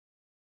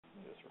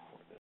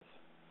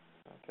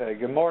Okay,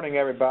 good morning,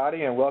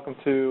 everybody, and welcome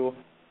to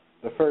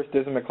the first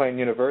Disney-McLane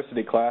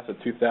University class of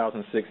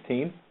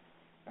 2016.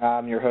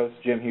 I'm your host,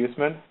 Jim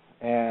Huseman,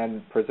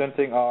 and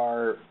presenting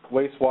our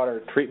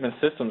wastewater treatment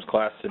systems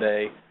class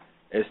today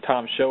is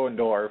Tom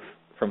Schoendorf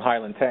from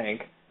Highland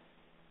Tank.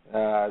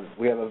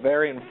 We have a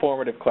very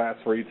informative class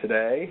for you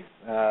today.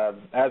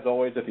 As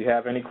always, if you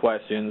have any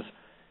questions,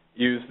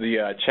 use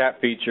the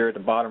chat feature at the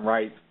bottom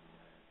right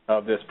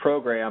of this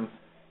program,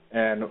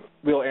 and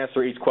we'll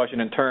answer each question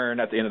in turn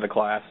at the end of the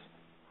class.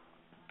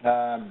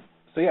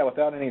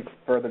 Without any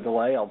further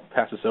delay, I'll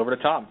pass this over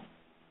to Tom.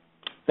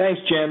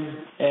 Thanks, Jim,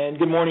 and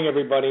good morning,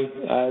 everybody.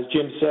 As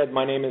Jim said,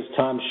 my name is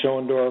Tom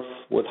Schoendorf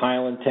with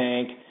Highland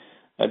Tank.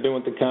 I've been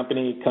with the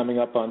company coming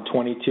up on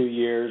 22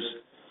 years.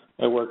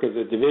 I work as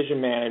a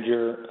division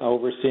manager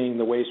overseeing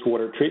the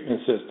wastewater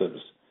treatment systems.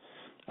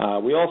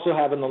 We also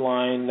have on the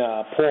line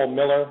Paul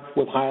Miller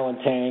with Highland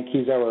Tank.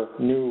 He's our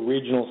new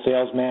regional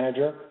sales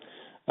manager.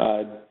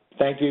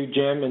 Thank you,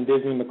 Jim and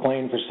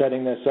Disney-McLane, for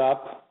setting this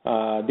up.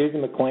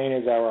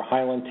 Disney-McLane is our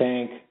Highland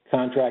Tank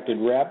contracted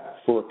rep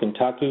for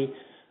Kentucky,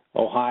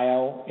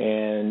 Ohio,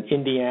 and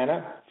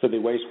Indiana for the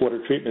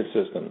wastewater treatment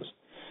systems.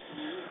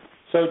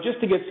 So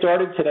just to get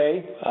started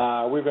today,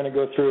 we're going to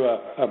go through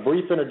a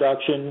brief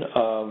introduction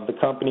of the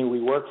company we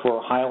work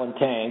for, Highland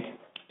Tank.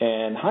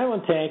 And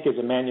Highland Tank is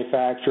a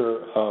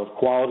manufacturer of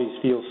quality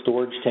steel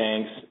storage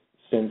tanks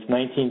since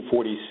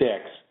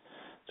 1946.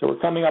 So we're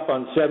coming up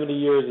on 70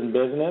 years in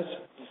business.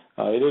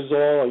 It is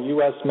all a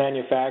U.S.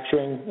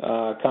 manufacturing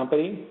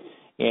company,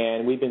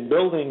 and we've been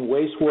building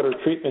wastewater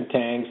treatment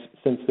tanks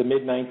since the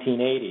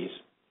mid-1980s.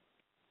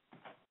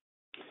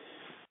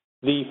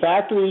 The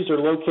factories are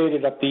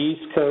located up the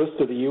east coast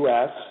of the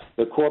U.S.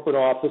 The corporate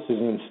office is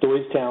in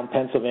Stoystown,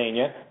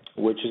 Pennsylvania,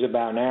 which is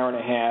about an hour and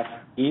a half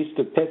east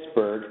of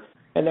Pittsburgh.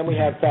 And then we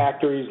have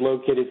factories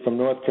located from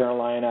North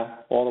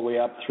Carolina all the way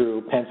up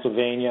through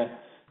Pennsylvania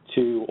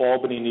to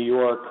Albany, New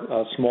York,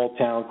 a small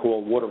town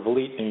called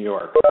Watervliet, New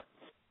York.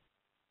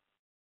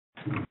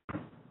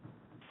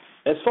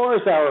 As far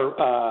as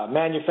our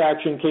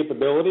manufacturing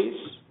capabilities,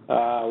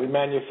 we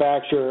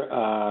manufacture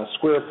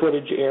square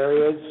footage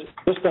areas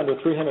just under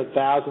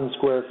 300,000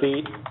 square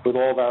feet with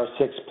all of our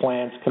 6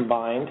 plants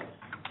combined.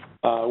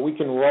 We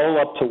can roll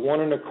up to 1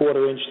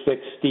 1/4 inch thick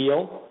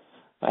steel.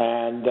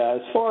 And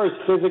as far as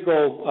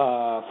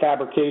physical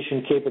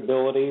fabrication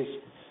capabilities,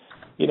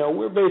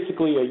 we're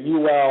basically a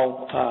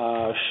UL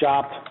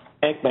shop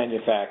tank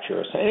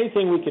manufacturer. So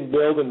anything we can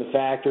build in the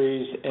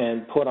factories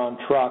and put on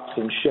trucks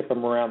and ship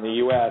them around the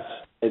U.S.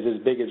 is as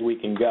big as we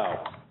can go.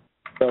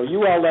 So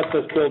UL lets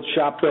us build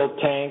shop-built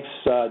tanks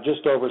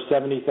just over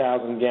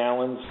 70,000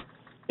 gallons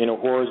in a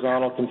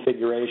horizontal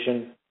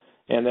configuration.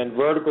 And then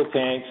vertical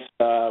tanks,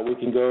 we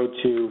can go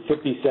to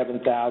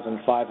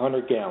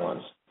 57,500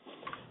 gallons.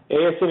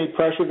 ASME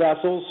pressure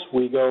vessels,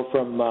 we go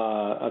from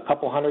a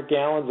couple hundred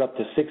gallons up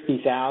to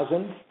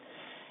 60,000.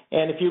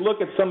 And if you look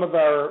at some of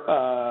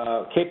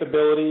our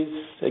capabilities,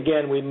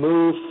 again, we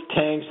move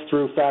tanks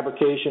through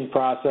fabrication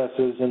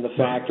processes in the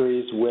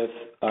factories with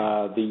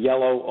the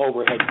yellow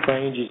overhead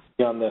cranes you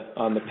see on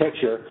the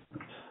picture.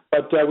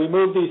 But we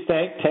move these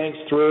tanks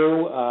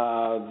through.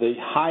 The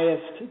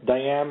highest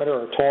diameter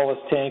or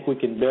tallest tank we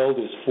can build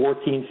is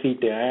 14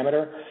 feet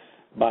diameter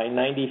by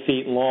 90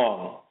 feet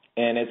long.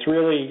 And it's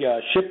really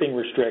shipping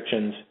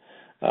restrictions.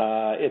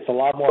 It's a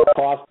lot more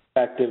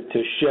cost-effective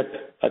to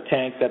ship a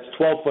tank that's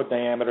 12-foot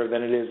diameter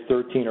than it is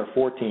 13 or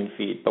 14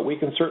 feet, but we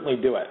can certainly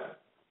do it.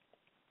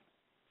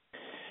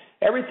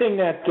 Everything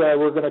that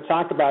we're going to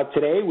talk about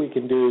today, we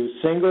can do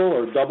single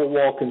or double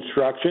wall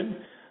construction.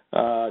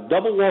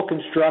 Double wall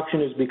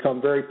construction has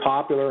become very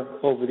popular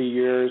over the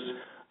years,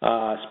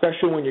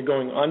 especially when you're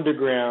going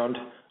underground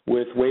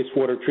with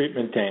wastewater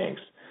treatment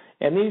tanks.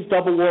 And these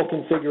double wall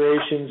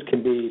configurations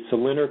can be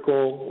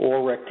cylindrical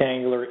or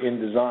rectangular in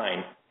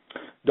design.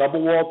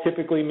 Double wall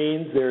typically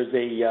means there's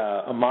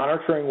a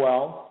monitoring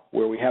well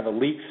where we have a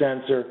leak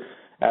sensor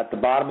at the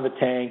bottom of the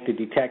tank to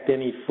detect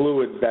any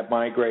fluids that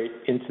migrate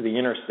into the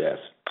interstice.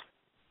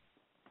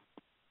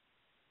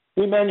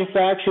 We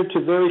manufacture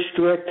to very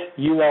strict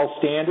UL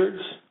standards,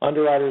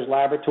 Underwriters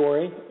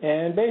Laboratory,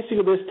 and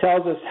basically this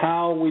tells us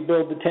how we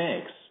build the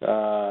tanks.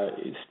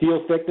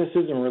 Steel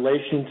thicknesses in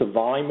relation to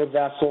volume of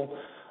vessel,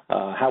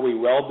 how we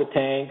weld the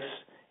tanks,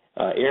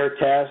 air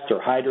test or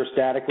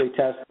hydrostatically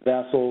test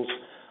vessels,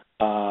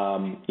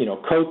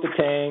 coat the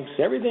tanks.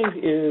 Everything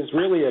is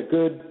really a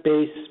good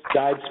base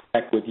guide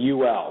spec with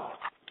UL.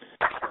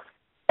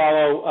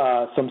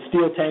 Follow some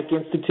Steel Tank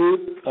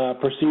Institute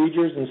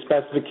procedures and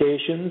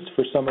specifications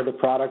for some of the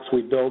products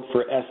we build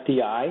for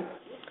STI.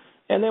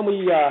 And then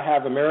we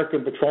have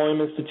American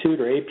Petroleum Institute,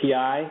 or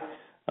API,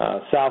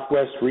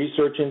 Southwest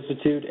Research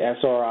Institute,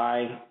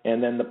 SRI,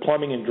 and then the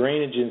Plumbing and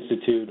Drainage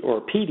Institute,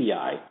 or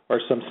PDI, are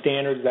some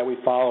standards that we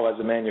follow as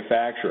a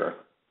manufacturer.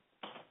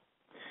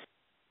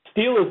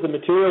 Steel is the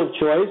material of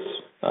choice.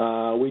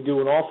 We do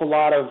an awful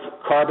lot of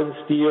carbon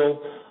steel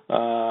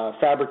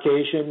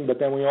fabrication, but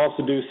then we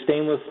also do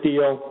stainless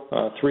steel,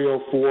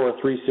 304 or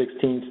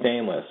 316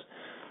 stainless.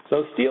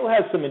 So steel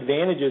has some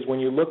advantages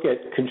when you look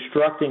at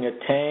constructing a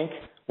tank,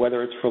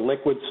 whether it's for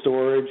liquid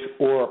storage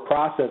or a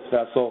process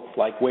vessel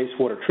like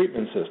wastewater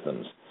treatment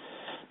systems.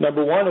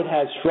 Number one, it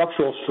has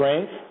structural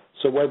strength.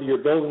 So whether you're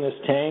building this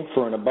tank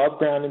for an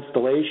above-ground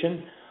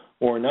installation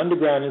or an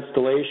underground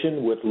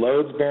installation with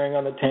loads bearing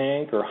on the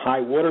tank or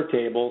high water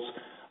tables,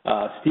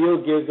 steel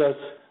gives us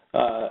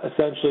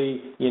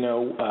essentially,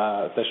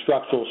 the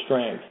structural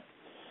strength.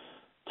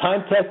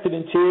 Time-tested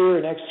interior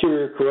and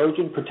exterior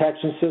corrosion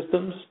protection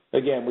systems.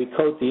 Again, we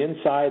coat the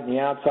inside and the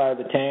outside of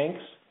the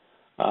tanks.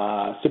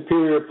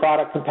 Superior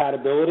product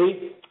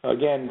compatibility.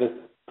 Again,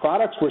 the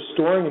products we're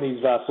storing in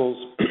these vessels,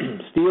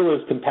 steel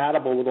is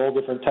compatible with all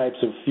different types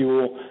of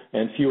fuel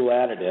and fuel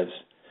additives.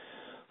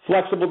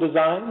 Flexible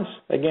designs.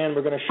 Again,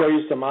 we're going to show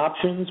you some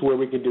options where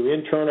we could do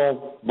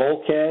internal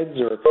bulkheads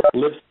or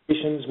lift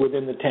stations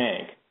within the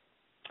tank.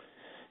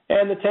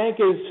 And the tank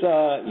is,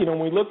 when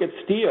we look at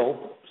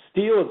steel,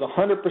 steel is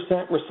 100%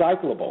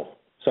 recyclable.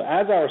 So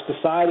as our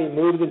society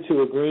moves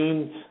into a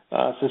green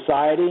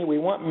society, we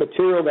want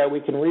material that we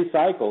can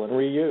recycle and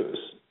reuse.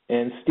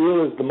 And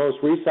steel is the most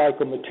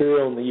recycled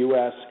material in the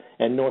U.S.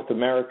 and North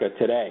America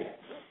today.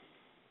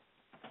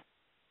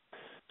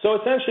 So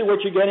essentially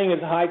what you're getting is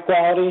a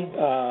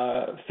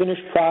high-quality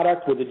finished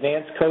product with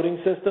advanced coating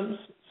systems.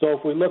 So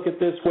if we look at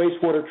this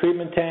wastewater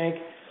treatment tank,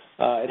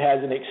 it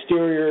has an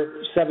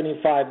exterior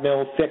 75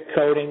 mil thick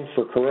coating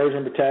for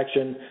corrosion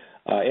protection.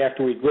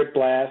 After we grit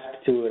blast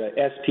to an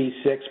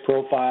SP6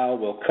 profile,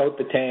 we'll coat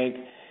the tank.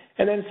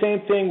 And then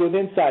same thing with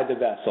inside the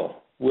vessel.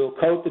 We'll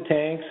coat the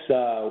tanks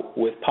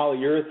with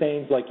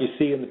polyurethanes like you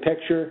see in the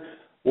picture,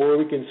 or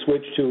we can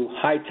switch to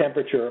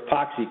high-temperature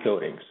epoxy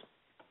coatings.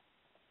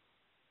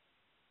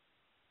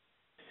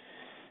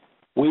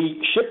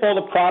 We ship all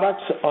the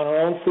products on our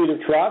own fleet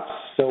of trucks,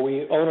 so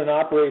we own and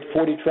operate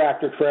 40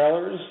 tractor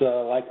trailers,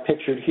 like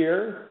pictured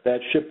here, that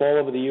ship all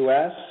over the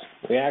U.S.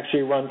 We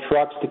actually run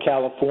trucks to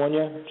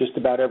California just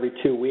about every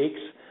 2 weeks.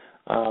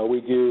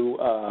 We do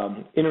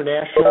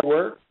international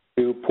work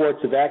to ports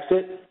of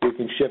exit. We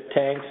can ship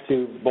tanks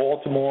to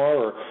Baltimore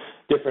or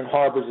different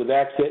harbors of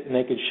exit, and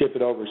they can ship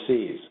it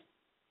overseas.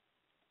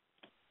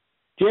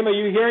 Jim, are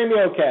you hearing me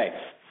okay?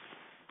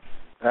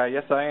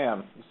 Yes, I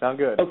am. You sound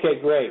good. Okay,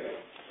 great.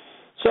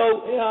 So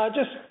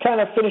just kind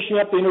of finishing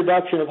up the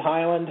introduction of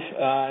Highland,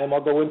 and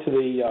I'll go into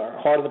the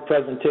heart of the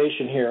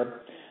presentation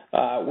here.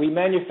 We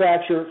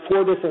manufacture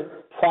 4 different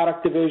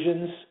product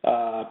divisions,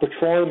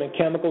 petroleum and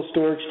chemical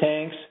storage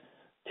tanks.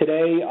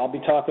 Today, I'll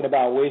be talking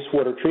about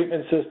wastewater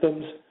treatment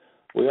systems.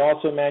 We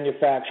also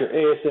manufacture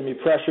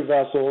ASME pressure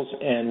vessels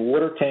and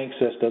water tank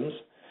systems,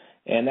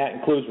 and that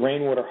includes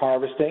rainwater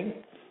harvesting.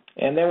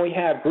 And then we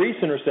have grease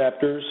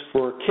interceptors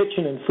for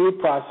kitchen and food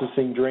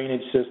processing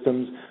drainage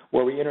systems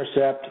where we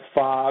intercept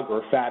fog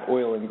or fat,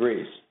 oil, and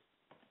grease.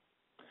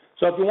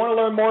 So if you want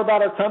to learn more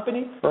about our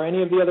company or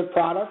any of the other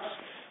products,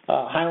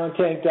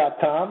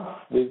 highlandtank.com.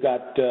 We've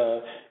got,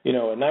 a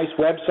nice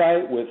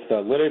website with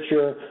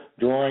literature,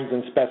 drawings,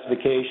 and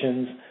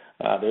specifications.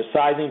 There's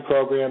sizing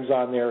programs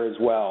on there as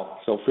well,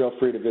 so feel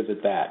free to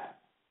visit that.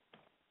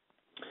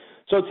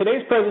 So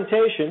today's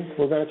presentation,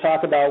 we're going to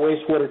talk about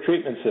wastewater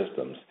treatment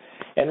systems.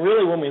 And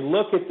really, when we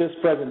look at this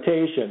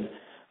presentation,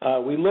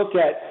 we look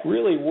at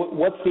really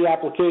what's the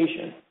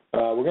application.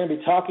 We're going to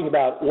be talking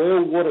about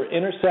oil water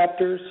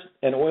interceptors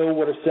and oil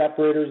water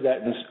separators that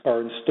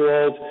are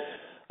installed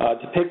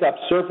to pick up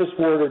surface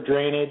water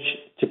drainage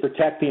to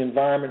protect the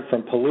environment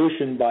from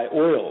pollution by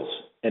oils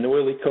and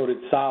oily coated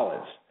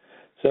solids.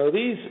 So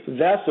these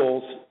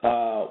vessels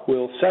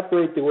will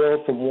separate the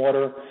oil from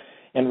water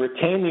and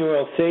retain the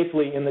oil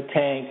safely in the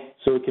tank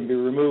so it can be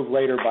removed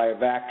later by a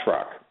vac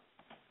truck.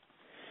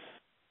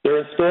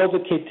 They're installed to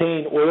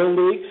contain oil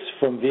leaks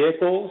from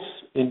vehicles,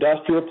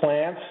 industrial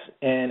plants,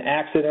 and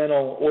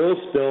accidental oil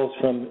spills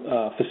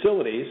from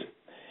facilities.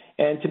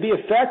 And to be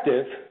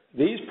effective,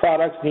 these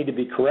products need to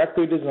be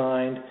correctly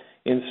designed,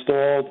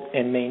 installed,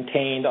 and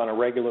maintained on a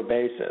regular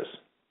basis.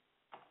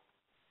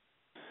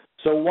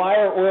 So why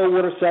are oil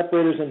water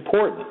separators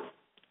important?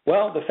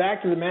 Well, the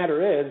fact of the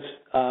matter is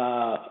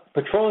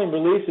petroleum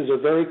releases are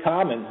very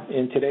common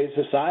in today's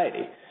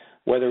society.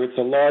 Whether it's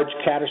a large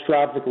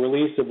catastrophic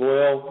release of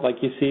oil like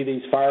you see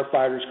these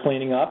firefighters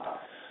cleaning up,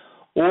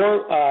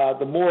 or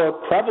the more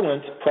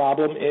prevalent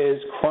problem is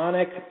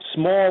chronic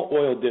small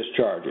oil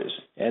discharges.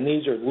 And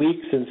these are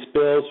leaks and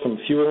spills from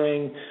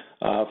fueling,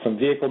 from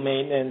vehicle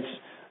maintenance.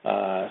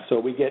 So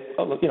we get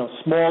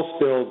small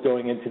spills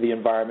going into the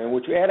environment,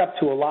 which add up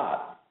to a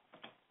lot.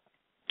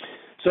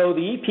 So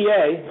the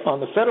EPA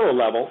on the federal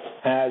level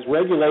has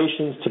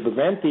regulations to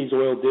prevent these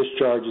oil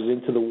discharges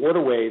into the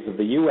waterways of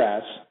the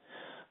U.S.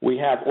 We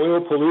have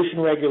oil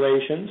pollution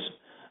regulations,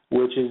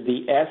 which is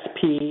the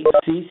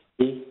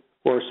SPCC,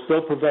 or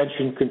Spill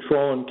Prevention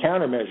Control and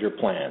Countermeasure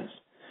Plans.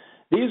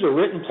 These are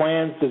written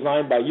plans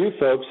designed by you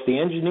folks, the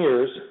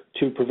engineers,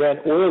 to prevent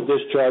oil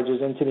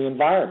discharges into the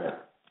environment.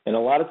 And a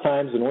lot of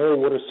times an oil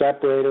water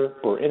separator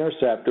or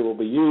interceptor will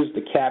be used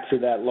to capture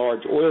that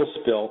large oil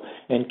spill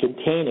and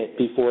contain it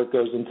before it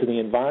goes into the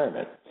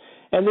environment.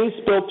 And these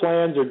spill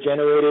plans are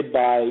generated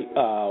by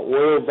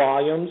oil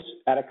volumes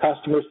at a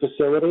customer's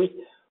facility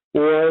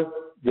or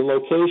the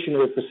location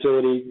of the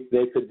facility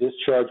they could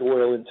discharge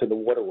oil into the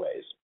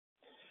waterways.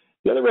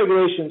 The other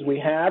regulations we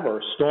have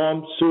are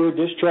storm sewer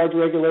discharge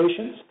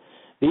regulations.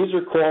 These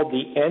are called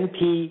the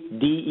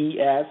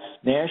NPDES,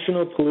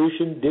 National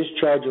Pollution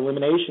Discharge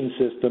Elimination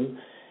System,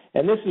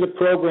 and this is a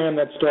program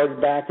that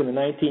started back in the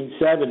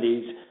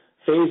 1970s,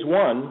 phase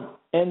one,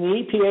 and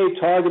the EPA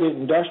targeted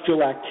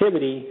industrial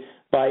activity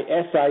by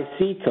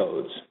SIC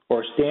codes,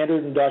 or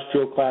Standard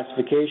Industrial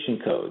Classification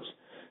codes.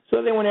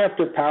 So they went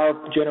after power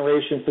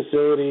generation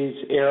facilities,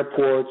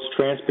 airports,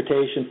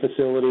 transportation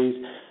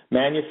facilities,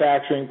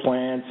 manufacturing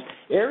plants,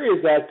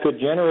 areas that could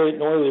generate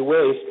an oily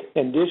waste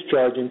and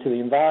discharge into the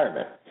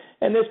environment.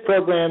 And this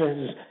program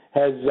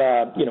has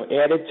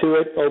added to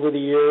it over the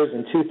years.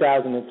 In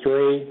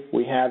 2003,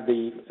 we have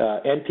the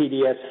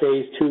NPDES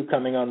Phase 2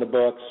 coming on the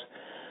books.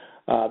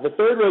 The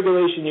third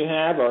regulation you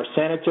have are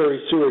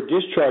sanitary sewer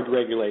discharge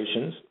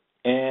regulations,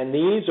 and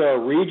these are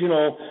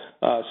regional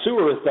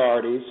sewer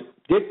authorities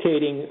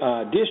dictating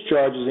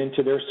discharges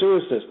into their sewer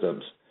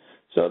systems.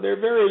 So they're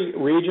very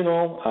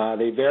regional.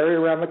 They vary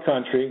around the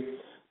country,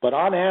 but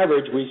on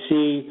average, we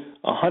see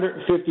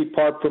 150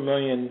 part per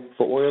million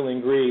for oil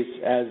and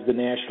grease as the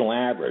national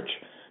average.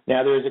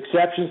 Now, there's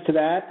exceptions to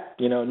that.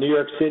 You know, New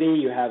York City,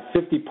 you have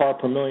 50 part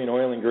per million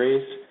oil and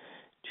grease.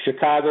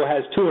 Chicago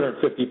has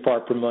 250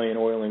 part per million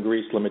oil and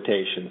grease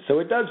limitations. So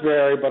it does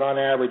vary, but on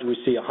average, we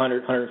see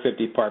 100,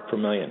 150 part per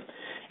million.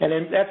 And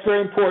then that's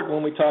very important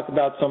when we talk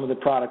about some of the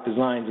product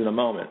designs in a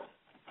moment.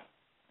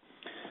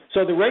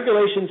 So the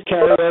regulations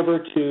carry over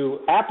to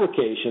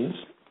applications.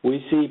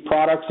 We see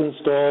products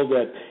installed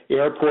at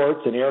airports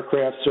and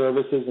aircraft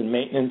services and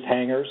maintenance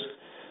hangars,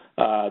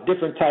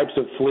 different types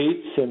of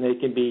fleets, and they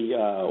can be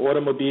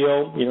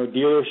automobile,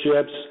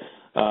 dealerships,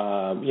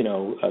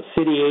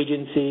 city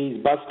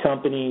agencies, bus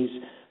companies,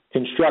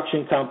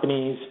 construction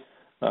companies,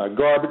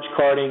 garbage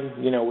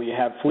carting. We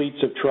have fleets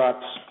of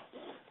trucks,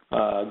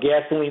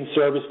 gasoline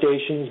service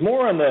stations,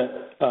 more on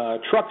the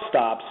truck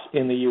stops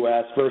in the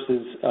U.S.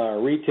 versus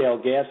retail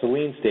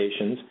gasoline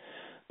stations,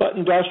 but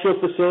industrial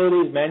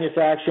facilities,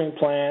 manufacturing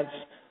plants,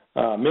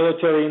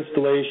 military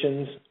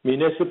installations,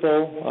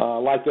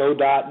 municipal, like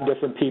ODOT and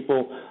different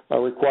people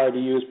are required to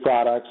use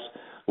products,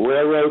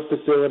 railroad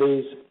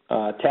facilities,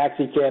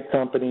 taxi cab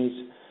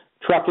companies,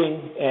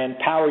 trucking, and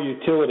power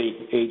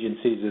utility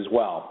agencies as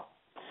well.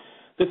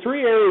 The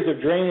three areas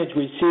of drainage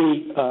we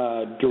see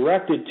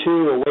directed to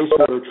a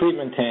wastewater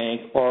treatment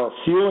tank are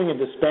fueling and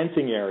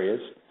dispensing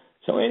areas.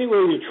 So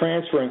anywhere you're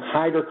transferring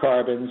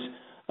hydrocarbons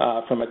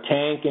from a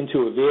tank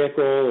into a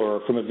vehicle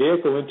or from a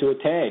vehicle into a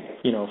tank,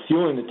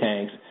 fueling the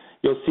tanks,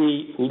 you'll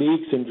see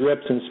leaks and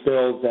drips and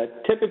spills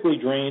that typically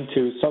drain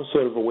to some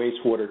sort of a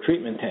wastewater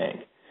treatment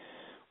tank.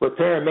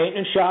 Repair and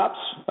maintenance shops,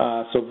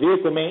 so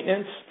vehicle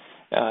maintenance,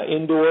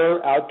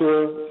 indoor,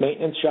 outdoor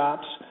maintenance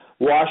shops,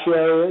 wash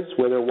areas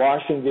where they're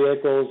washing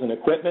vehicles and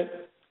equipment,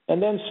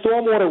 and then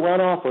stormwater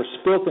runoff or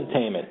spill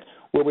containment,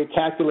 where we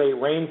calculate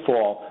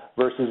rainfall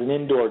versus an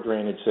indoor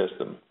drainage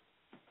system.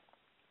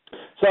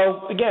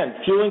 So again,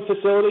 fueling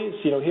facilities,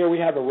 here we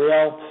have a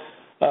rail,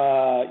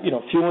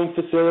 fueling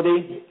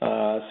facility.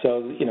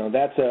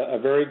 That's a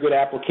very good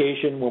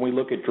application when we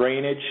look at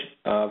drainage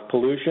of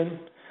pollution.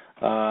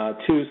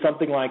 To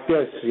something like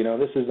this,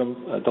 this is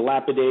a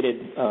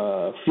dilapidated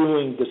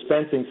fueling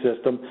dispensing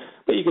system,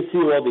 but you can see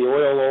all the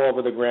oil all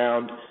over the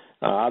ground.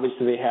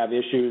 Obviously, they have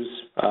issues.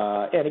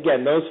 And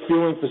again, those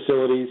fueling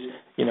facilities,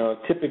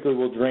 typically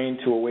will drain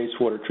to a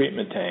wastewater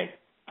treatment tank.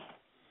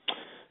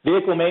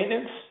 Vehicle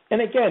maintenance,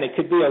 and again, it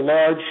could be a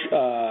large,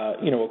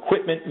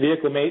 equipment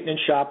vehicle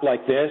maintenance shop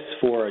like this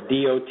for a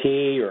DOT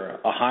or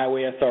a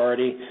highway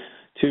authority,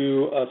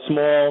 to a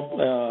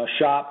small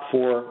shop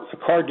for a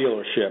car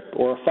dealership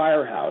or a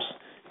firehouse.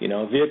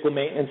 Vehicle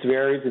maintenance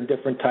varies in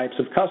different types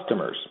of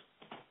customers.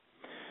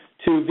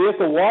 To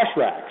vehicle wash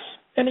racks.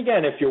 And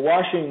again, if you're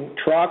washing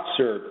trucks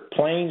or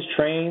planes,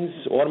 trains,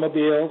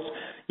 automobiles,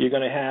 you're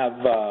going to have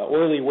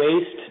oily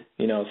waste,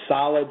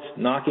 solids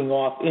knocking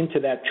off into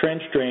that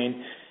trench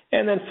drain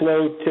and then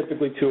flow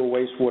typically to a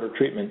wastewater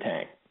treatment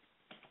tank.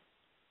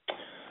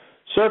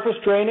 Surface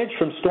drainage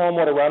from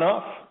stormwater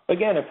runoff.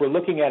 Again, if we're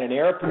looking at an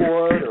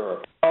airport or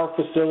a power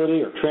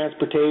facility or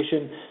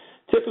transportation,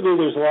 typically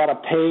there's a lot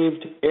of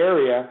paved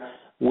area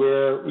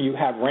where you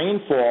have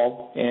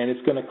rainfall and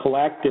it's going to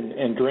collect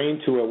and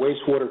drain to a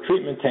wastewater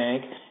treatment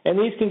tank, and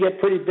these can get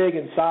pretty big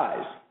in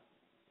size.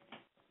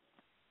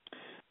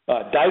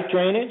 Dike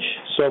drainage,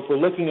 so if we're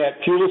looking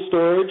at fuel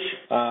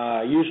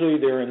storage, usually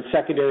they're in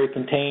secondary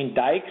contained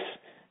dikes,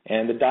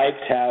 and the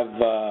dikes have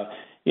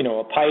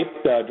a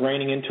pipe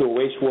draining into a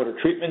wastewater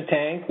treatment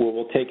tank where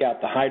we'll take out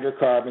the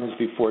hydrocarbons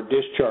before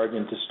discharge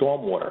into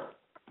stormwater.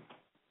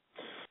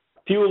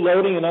 Fuel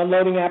loading and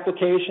unloading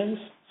applications.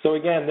 So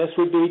again, this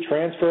would be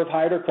transfer of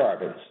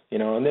hydrocarbons.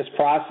 In this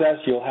process,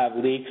 you'll have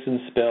leaks and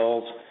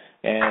spills.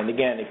 And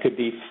again, it could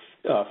be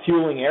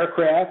fueling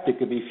aircraft. It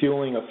could be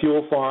fueling a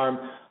fuel farm,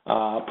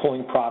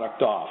 pulling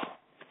product off.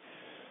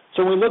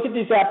 So when we look at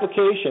these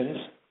applications,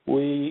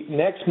 we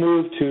next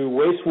move to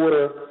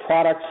wastewater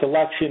product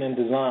selection and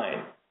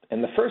design.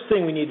 And the first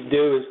thing we need to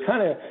do is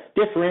kind of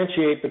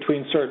differentiate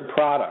between certain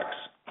products.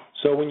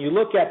 So when you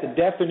look at the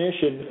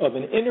definition of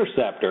an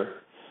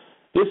interceptor,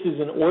 this is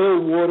an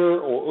oil water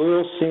or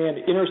oil sand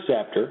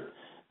interceptor.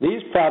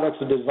 These products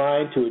are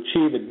designed to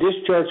achieve a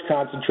discharge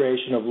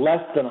concentration of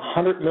less than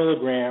 100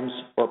 milligrams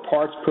or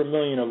parts per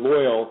million of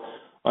oil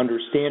under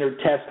standard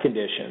test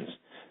conditions.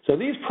 So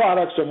these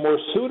products are more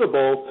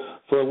suitable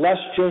for a less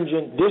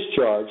stringent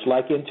discharge,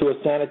 like into a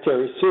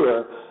sanitary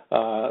sewer,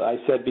 I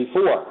said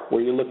before,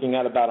 where you're looking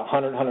at about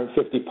 100,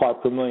 150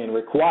 part per million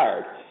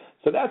required.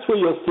 So that's where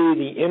you'll see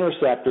the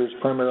interceptors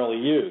primarily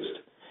used.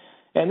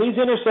 And these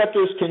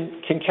interceptors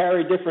can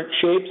carry different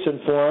shapes and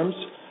forms.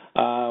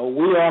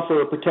 We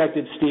offer a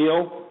protected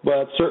steel,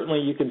 but certainly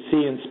you can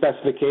see in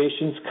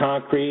specifications,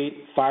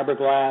 concrete,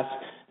 fiberglass.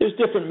 There's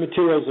different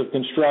materials of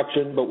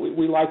construction, but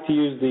we like to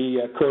use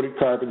the coated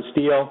carbon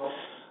steel.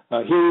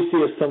 Here we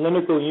see a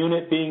cylindrical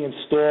unit being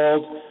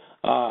installed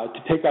to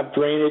pick up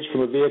drainage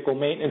from a vehicle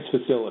maintenance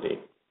facility.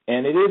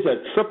 And it is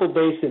a triple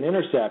basin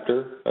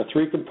interceptor, a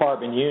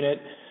 3-compartment unit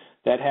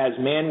that has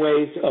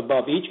manways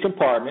above each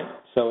compartment.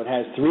 So it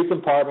has 3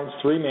 compartments,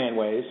 3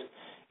 manways.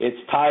 It's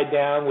tied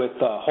down with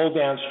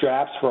hold-down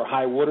straps for a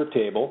high water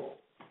table.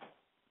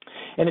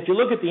 And if you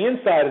look at the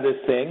inside of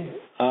this thing,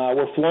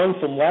 we're flowing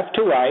from left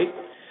to right.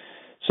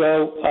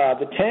 So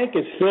the tank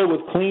is filled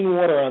with clean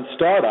water on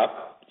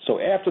startup. So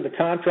after the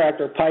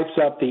contractor pipes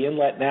up the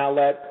inlet and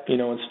outlet,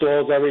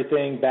 installs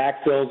everything,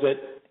 backfills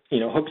it,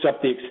 hooks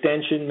up the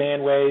extension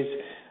manways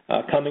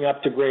coming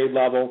up to grade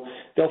level,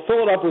 they'll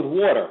fill it up with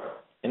water.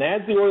 And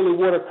as the oily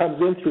water comes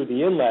in through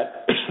the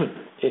inlet,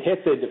 it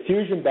hits a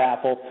diffusion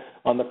baffle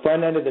on the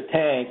front end of the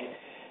tank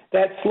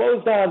that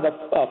slows down the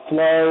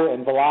flow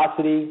and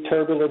velocity,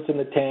 turbulence in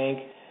the tank.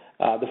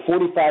 The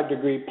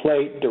 45-degree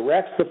plate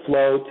directs the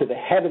flow to the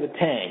head of the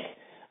tank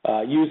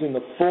using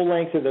the full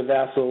length of the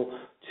vessel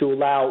to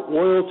allow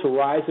oil to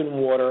rise in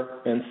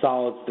water and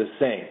solids to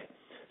sink.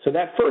 So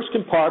that first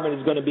compartment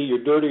is going to be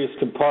your dirtiest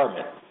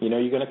compartment.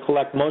 You're going to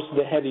collect most of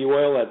the heavy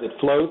oil as it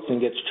floats and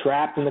gets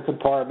trapped in the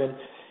compartment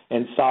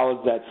and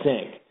solids that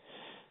sink.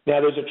 Now,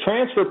 there's a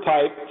transfer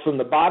pipe from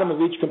the bottom of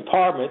each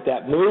compartment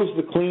that moves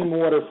the clean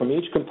water from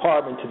each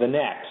compartment to the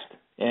next.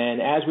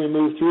 And as we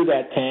move through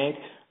that tank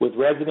with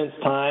residence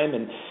time,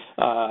 and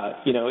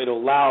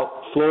it'll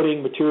allow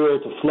floating material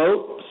to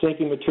float,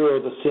 sinking material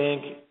to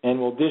sink, and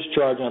will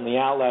discharge on the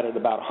outlet at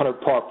about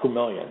 100 part per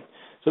million.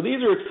 So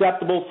these are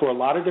acceptable for a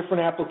lot of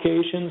different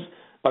applications,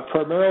 but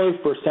primarily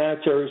for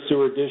sanitary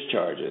sewer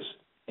discharges.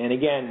 And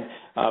again,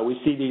 we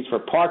see these for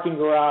parking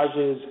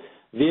garages,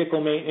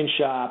 vehicle maintenance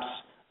shops,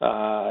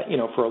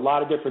 for a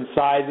lot of different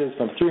sizes,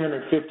 from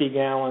 350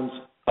 gallons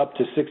up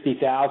to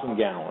 60,000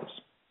 gallons.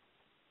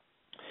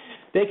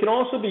 They can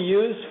also be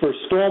used for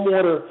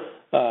stormwater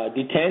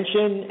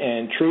detention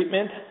and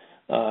treatment.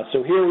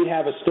 So here we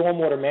have a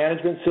stormwater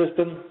management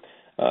system.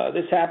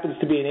 This happens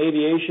to be an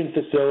aviation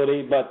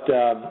facility, but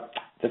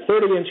the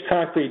 30-inch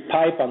concrete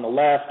pipe on the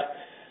left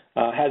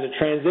has a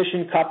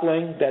transition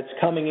coupling that's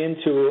coming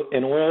into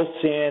an oil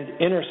sand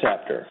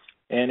interceptor.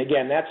 And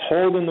again, that's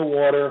holding the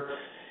water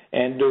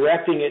and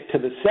directing it to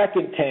the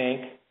second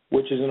tank,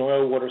 which is an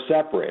oil water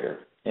separator.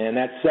 And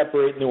that's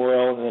separating the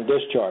oil and then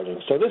discharging.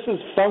 So this is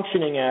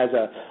functioning as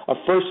a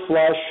first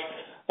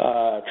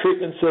flush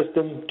treatment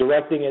system,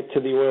 directing it to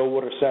the oil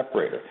water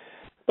separator.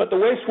 But the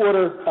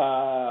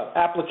wastewater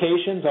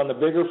applications on the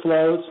bigger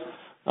flows,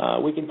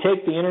 we can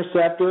take the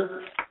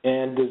interceptor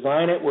and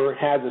design it where it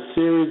has a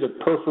series of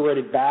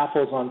perforated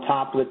baffles on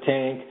top of the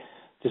tank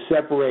to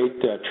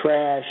separate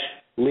trash,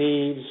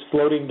 leaves,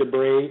 floating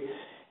debris.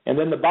 And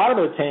then the bottom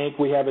of the tank,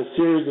 we have a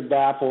series of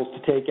baffles to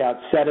take out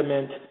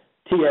sediment,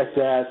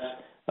 TSS,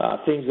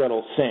 things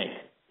that'll sink.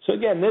 So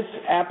again, this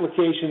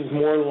application is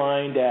more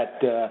aligned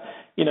at,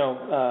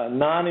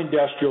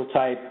 non-industrial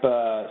type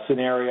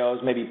scenarios,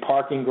 maybe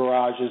parking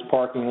garages,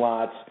 parking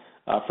lots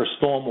for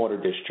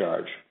stormwater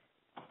discharge.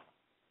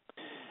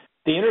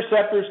 The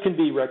interceptors can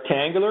be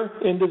rectangular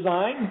in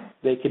design.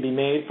 They can be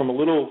made from a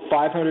little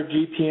 500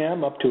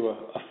 GPM up to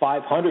a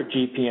 500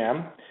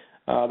 GPM.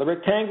 The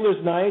rectangular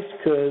is nice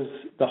because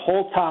the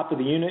whole top of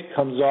the unit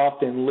comes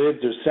off in lids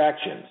or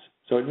sections.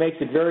 So it makes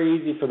it very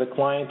easy for the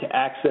client to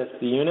access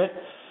the unit.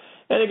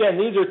 And again,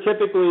 these are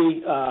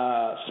typically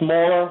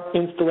smaller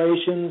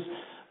installations,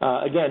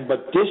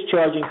 but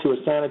discharging to a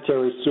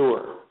sanitary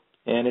sewer.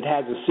 And it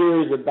has a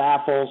series of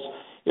baffles.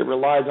 It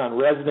relies on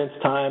residence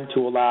time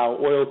to allow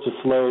oil to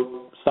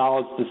float,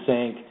 solids to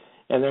sink,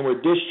 and then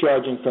we're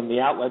discharging from the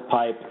outlet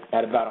pipe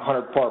at about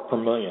 100 part per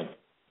million.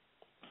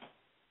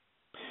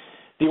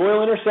 The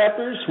oil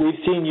interceptors we've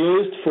seen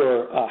used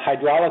for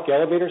hydraulic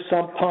elevator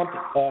sump pump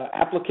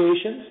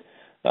applications.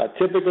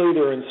 Typically,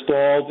 they're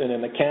installed in a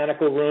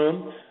mechanical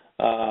room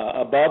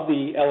above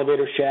the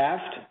elevator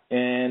shaft.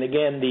 And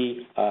again,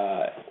 the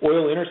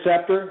oil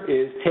interceptor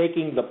is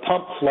taking the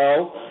pump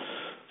flow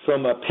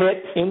from a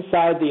pit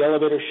inside the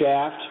elevator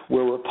shaft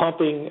where we're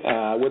pumping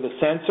with a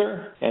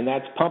sensor, and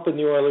that's pumping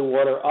the oily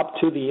water up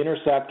to the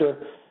interceptor,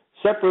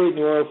 separating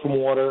the oil from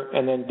water,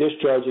 and then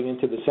discharging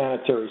into the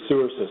sanitary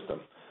sewer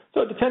system.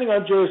 So depending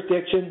on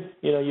jurisdiction,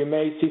 you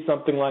may see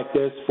something like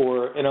this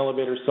for an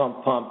elevator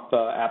sump pump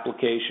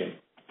application.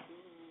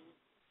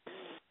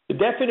 The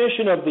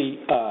definition of the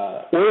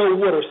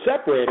oil-water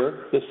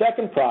separator, the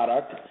second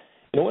product,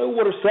 an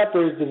oil-water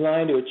separator is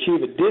designed to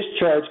achieve a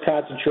discharge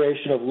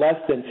concentration of less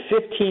than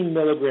 15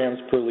 milligrams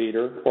per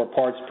liter, or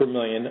parts per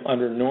million,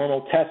 under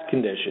normal test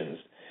conditions.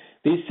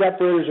 These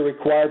separators are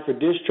required for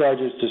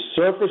discharges to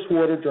surface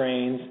water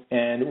drains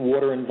and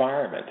water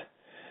environment.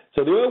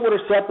 So the oil-water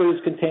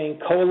separators contain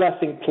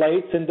coalescing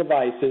plates and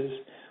devices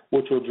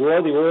which will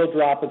draw the oil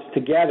droplets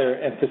together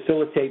and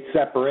facilitate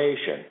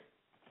separation.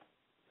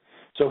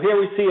 So here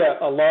we see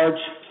a large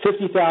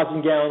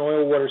 50,000-gallon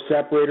oil-water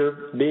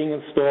separator being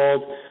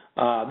installed.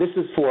 This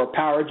is for a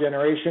power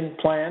generation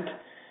plant,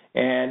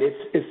 and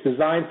it's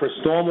designed for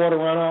stormwater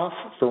runoff,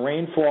 for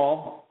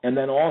rainfall, and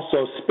then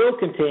also spill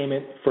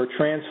containment for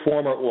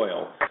transformer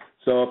oil.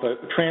 So if a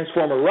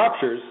transformer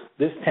ruptures,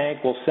 this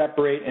tank will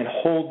separate and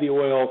hold the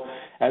oil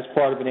as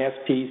part of an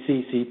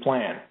SPCC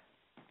plan.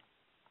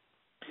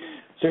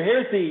 So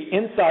here's the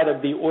inside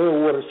of the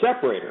oil-water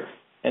separator.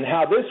 And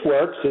how this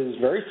works is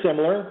very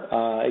similar.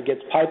 It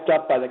gets piped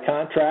up by the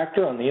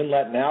contractor on the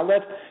inlet and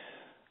outlet.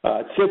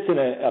 It sits in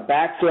a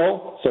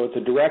backfill, so it's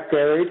a direct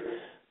buried.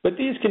 But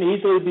these can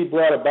easily be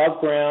brought above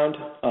ground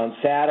on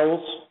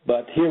saddles,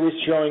 but here we're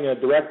showing a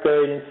direct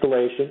buried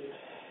installation.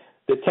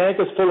 The tank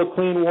is full of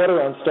clean water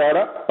on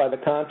startup by the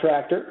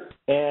contractor,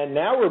 and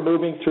now we're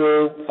moving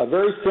through a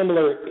very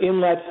similar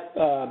inlet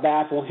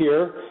baffle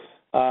here.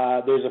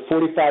 There's a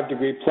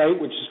 45-degree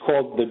plate, which is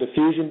called the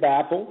diffusion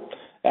baffle.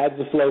 As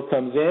the flow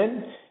comes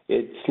in,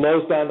 it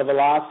slows down the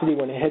velocity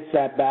when it hits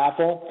that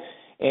baffle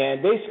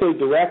and basically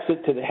directs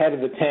it to the head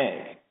of the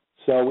tank.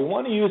 So we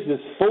want to use this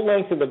full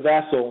length of the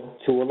vessel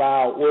to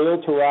allow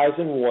oil to rise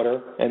in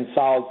water and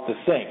solids to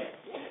sink.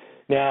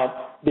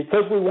 Now,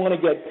 because we want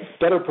to get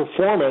better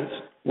performance,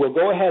 we'll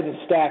go ahead and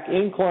stack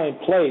inclined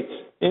plates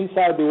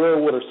inside the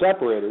oil-water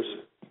separators,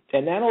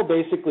 and that will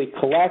basically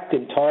collect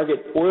and target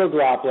oil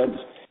droplets,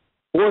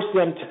 force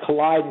them to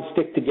collide and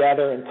stick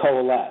together and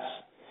coalesce.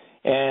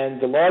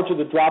 And the larger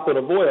the droplet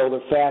of oil,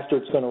 the faster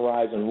it's going to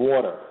rise in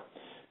water.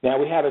 Now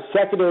we have a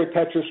secondary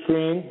Petri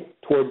screen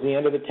towards the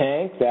end of the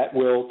tank that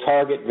will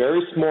target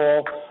very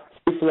small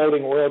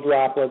free-floating oil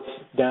droplets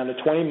down to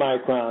 20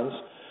 microns.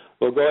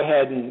 We'll go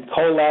ahead and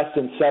coalesce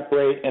and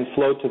separate and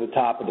float to the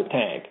top of the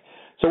tank.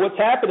 So what's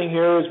happening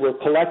here is we're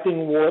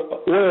collecting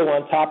oil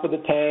on top of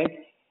the tank,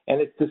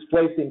 and it's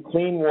displacing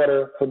clean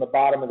water from the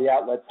bottom of the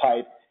outlet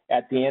pipe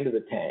at the end of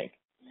the tank.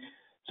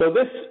 So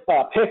this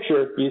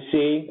picture you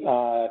see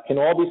can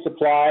all be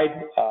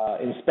supplied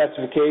in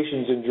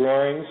specifications and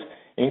drawings,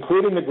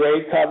 including the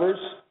grade covers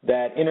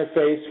that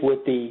interface with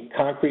the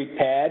concrete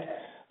pad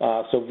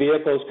so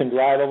vehicles can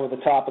drive over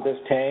the top of this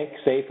tank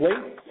safely,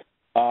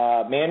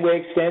 manway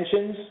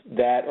extensions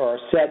that are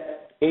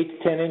set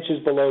 8 to 10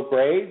 inches below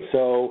grade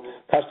so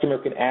customer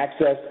can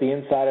access the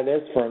inside of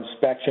this for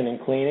inspection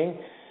and cleaning,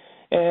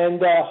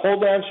 and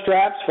hold-down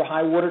straps for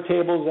high water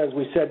tables, as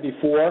we said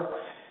before.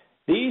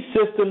 These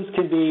systems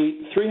can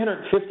be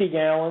 350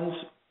 gallons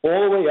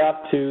all the way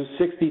up to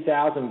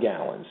 60,000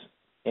 gallons.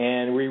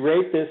 And we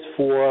rate this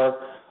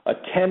for a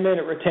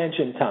 10-minute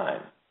retention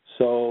time.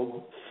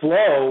 So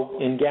flow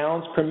in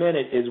gallons per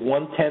minute is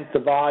 1/10 the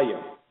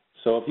volume.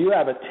 So if you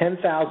have a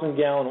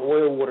 10,000-gallon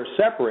oil-water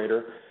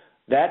separator,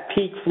 that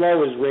peak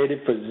flow is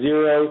rated for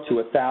 0 to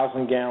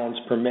 1,000 gallons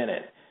per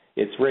minute.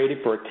 It's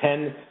rated for a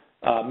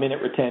 10-minute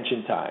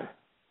retention time.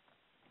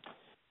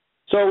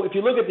 So if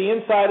you look at the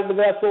inside of the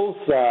vessels,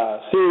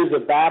 series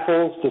of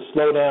baffles to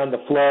slow down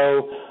the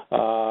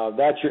flow.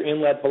 That's your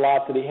inlet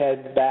velocity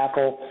head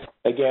baffle.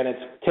 Again, it's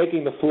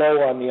taking the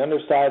flow on the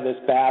underside of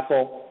this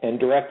baffle and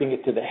directing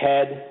it to the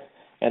head,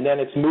 and then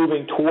it's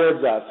moving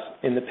towards us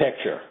in the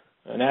picture.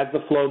 And as the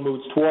flow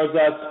moves towards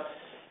us,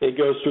 it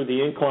goes through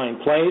the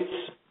inclined plates.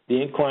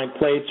 The inclined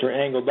plates are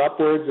angled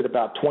upwards at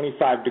about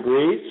 25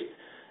 degrees.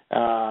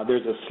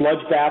 There's a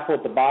sludge baffle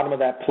at the bottom of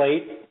that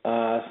plate,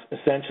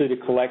 essentially to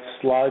collect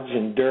sludge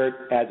and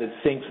dirt as it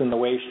sinks in the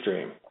waste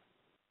stream.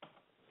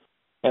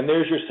 And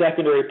there's your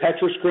secondary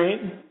Petri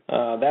screen.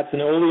 That's an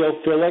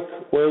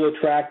oleophilic,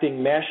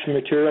 oil-attracting mesh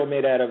material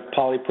made out of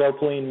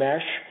polypropylene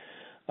mesh.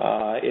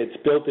 It's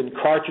built in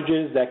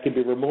cartridges that can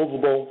be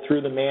removable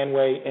through the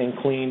manway and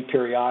cleaned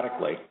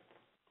periodically.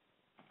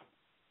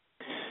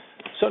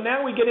 So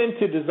now we get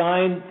into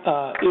design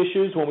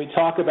issues when we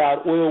talk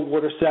about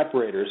oil-water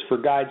separators for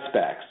guide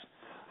specs.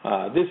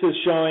 This is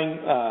showing,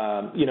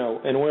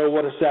 an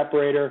oil-water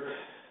separator.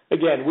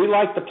 Again, we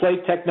like the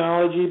plate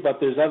technology, but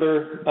there's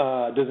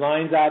other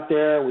designs out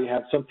there. We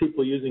have some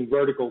people using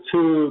vertical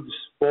tubes,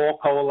 ball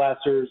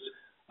coalescers.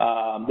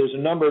 There's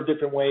a number of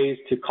different ways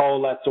to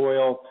coalesce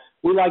oil.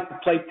 We like the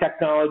plate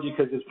technology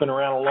because it's been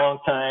around a long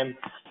time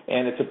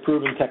and it's a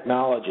proven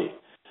technology.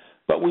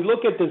 But we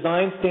look at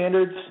design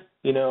standards.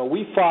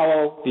 We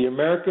follow the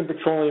American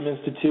Petroleum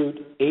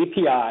Institute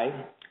API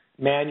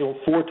Manual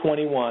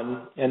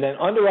 421, and then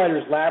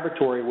Underwriter's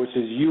Laboratory, which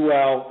is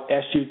UL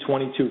SU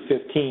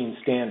 2215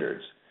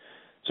 standards.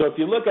 So if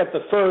you look at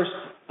the first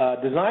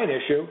design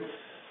issue,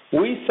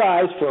 we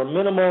size for a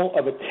minimal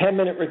of a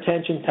 10-minute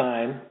retention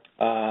time.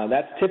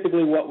 That's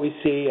typically what we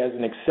see as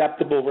an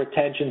acceptable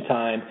retention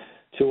time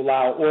to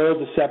allow oil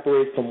to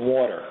separate from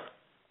water.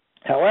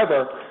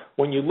 However,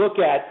 when you look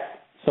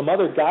at some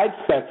other guide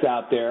specs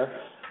out there,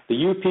 the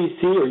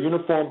UPC, or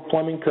Uniform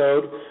Plumbing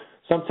Code,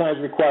 sometimes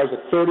requires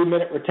a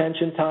 30-minute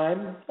retention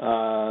time.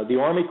 The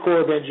Army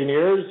Corps of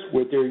Engineers,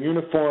 with their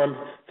Uniform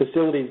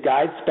Facilities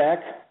Guide spec,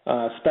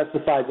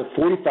 specifies a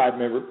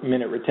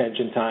 45-minute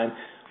retention time,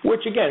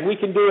 which, again, we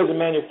can do as a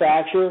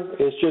manufacturer.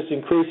 It's just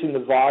increasing the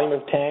volume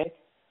of tank.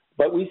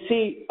 But we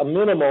see a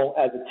minimal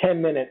as a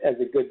 10-minute as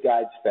a good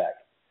guide spec.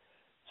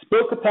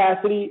 Spill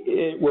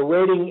capacity, we're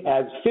rating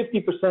as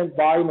 50%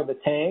 volume of the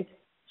tank.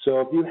 So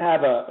if you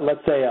have let's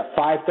say a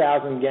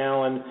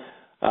 5,000-gallon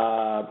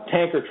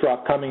tanker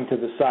truck coming to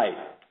the site,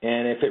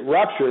 and if it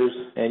ruptures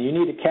and you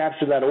need to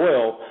capture that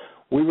oil,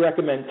 we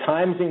recommend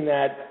timesing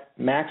that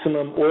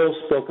maximum oil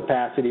spill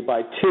capacity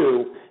by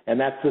 2, and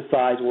that's the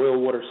size oil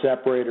water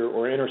separator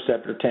or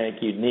interceptor tank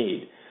you'd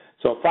need.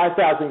 So a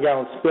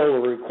 5,000-gallon spill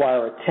will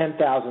require a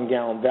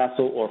 10,000-gallon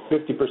vessel or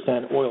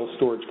 50% oil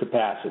storage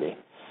capacity.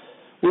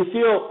 We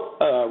feel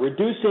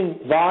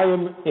reducing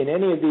volume in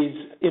any of these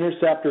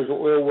interceptors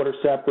or oil water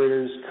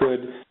separators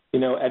could,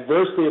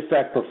 adversely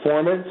affect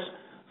performance.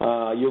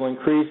 You'll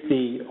increase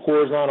the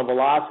horizontal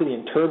velocity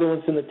and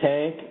turbulence in the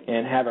tank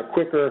and have a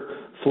quicker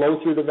flow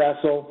through the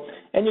vessel.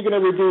 And you're going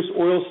to reduce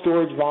oil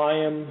storage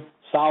volume,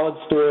 solid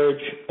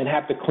storage, and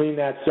have to clean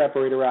that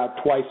separator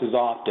out twice as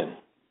often.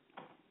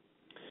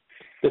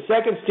 The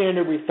second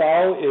standard we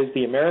follow is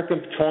the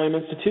American Petroleum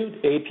Institute,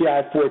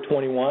 API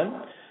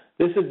 421.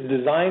 This is the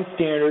design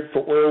standard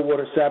for oil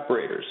water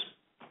separators.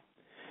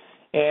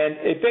 And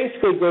it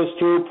basically goes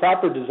through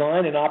proper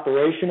design and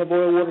operation of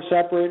oil water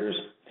separators.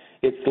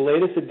 It's the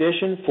latest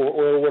edition for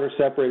oil water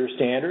separator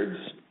standards.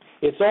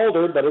 It's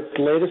older, but it's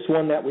the latest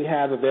one that we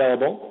have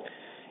available.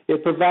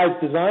 It provides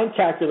design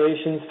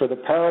calculations for the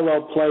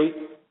parallel plate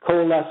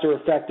coalescer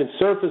effective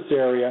surface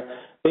area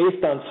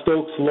based on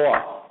Stokes'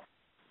 law.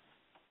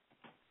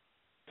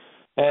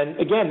 And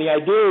again, the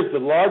idea is the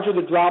larger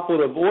the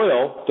droplet of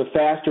oil, the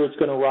faster it's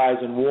going to rise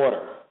in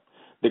water.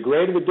 The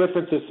greater the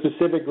difference of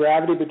specific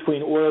gravity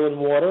between oil and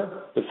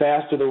water, the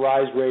faster the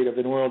rise rate of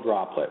an oil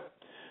droplet.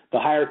 The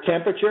higher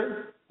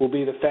temperature will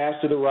be the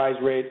faster the rise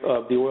rate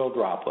of the oil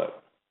droplet.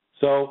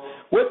 So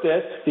with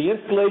this, the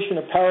installation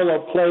of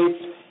parallel plates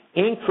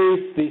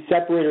increase the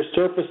separator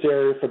surface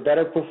area for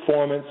better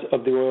performance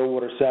of the oil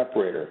water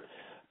separator.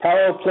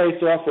 Parallel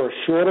plates offer a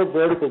shorter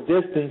vertical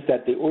distance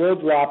that the oil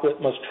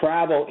droplet must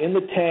travel in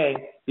the tank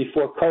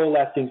before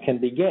coalescing can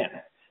begin.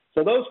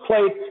 So those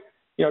plates,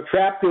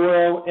 trap the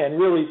oil and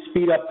really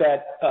speed up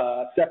that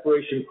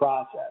separation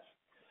process.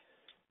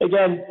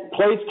 Again,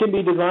 plates can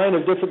be designed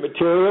of different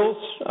materials.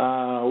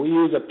 We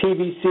use a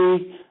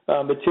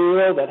PVC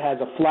material that has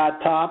a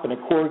flat top and a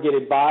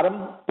corrugated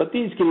bottom, but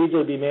these can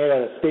easily be made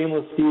out of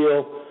stainless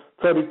steel,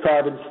 coated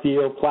carbon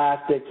steel,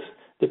 plastics,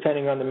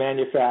 depending on the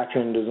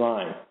manufacturer and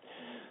design.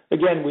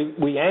 Again,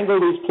 we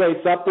angle these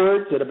plates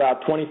upwards at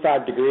about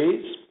 25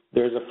 degrees.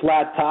 There's a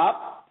flat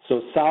top,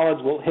 so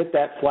solids will hit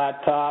that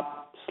flat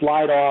top,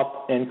 slide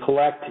off, and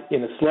collect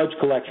in a sludge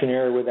collection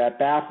area with that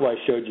baffle I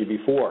showed you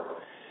before.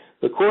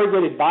 The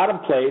corrugated bottom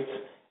plates,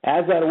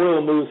 as that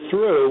oil moves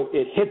through,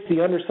 it hits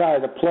the underside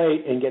of the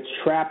plate and gets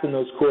trapped in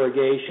those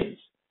corrugations,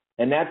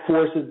 and that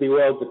forces the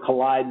oil to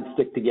collide and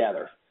stick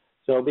together.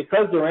 So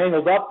because they're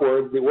angled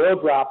upwards, the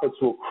oil droplets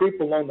will creep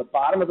along the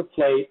bottom of the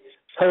plate,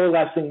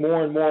 coalescing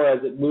more and more as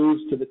it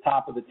moves to the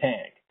top of the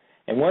tank.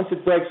 And once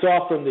it breaks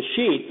off from the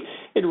sheet,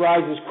 it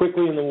rises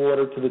quickly in the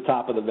water to the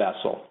top of the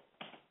vessel.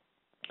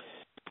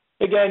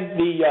 Again,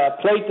 the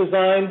plate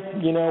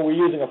design, we're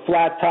using a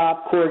flat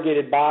top,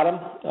 corrugated bottom.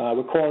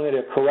 We're calling it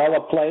a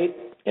Corella plate.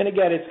 And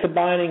again, it's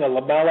combining a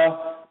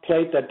lamella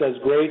plate that does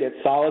great at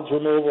solids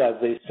removal as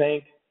they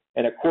sink,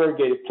 and a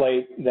corrugated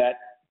plate that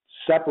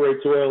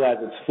separates oil as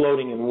it's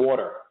floating in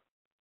water.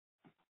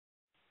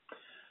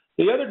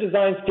 The other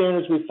design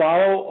standards we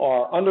follow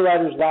are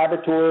Underwriter's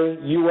Laboratory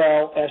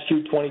UL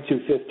SU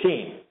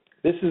 2215.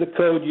 This is a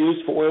code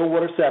used for oil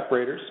water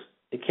separators.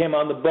 It came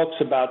on the books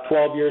about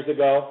 12 years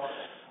ago.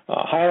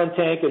 Highland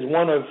Tank is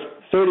one of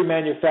 30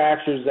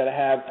 manufacturers that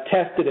have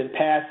tested and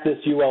passed this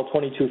UL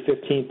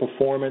 2215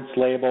 performance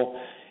label.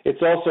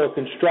 It's also a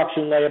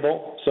construction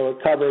label, so it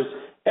covers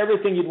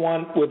everything you'd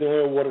want with an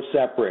oil water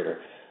separator.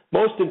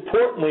 Most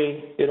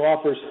importantly, it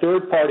offers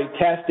third-party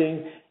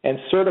testing and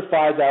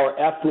certifies our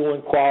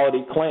effluent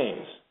quality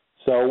claims.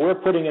 So we're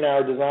putting in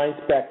our design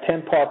spec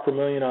 10 part per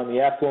million on the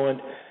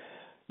effluent.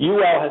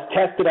 UL has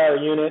tested our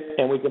unit,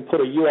 and we can put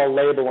a UL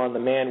label on the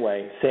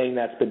manway saying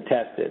that's been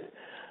tested.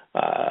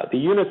 The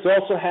units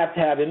also have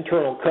to have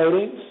internal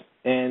coatings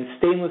and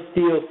stainless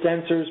steel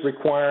sensors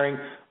requiring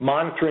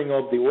monitoring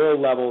of the oil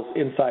levels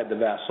inside the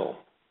vessel.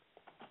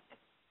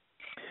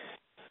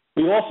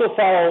 We also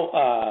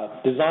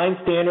follow design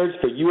standards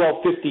for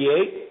UL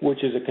 58,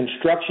 which is a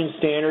construction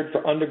standard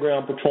for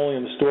underground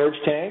petroleum storage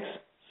tanks.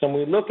 So when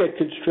we look at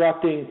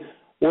constructing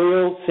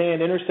oil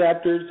sand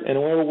interceptors and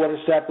oil water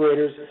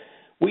separators,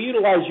 we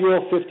utilize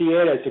UL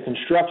 58 as a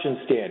construction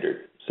standard.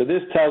 So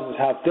this tells us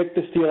how thick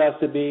the steel has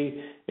to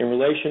be in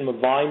relation to the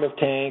volume of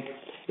tank.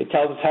 It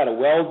tells us how to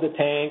weld the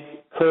tank,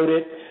 coat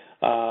it,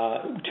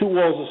 2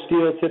 walls of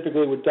steel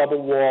typically with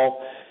double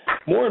wall.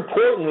 More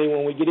importantly,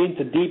 when we get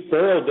into deep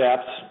burial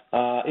depths,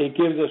 it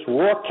gives us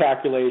rock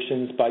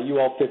calculations by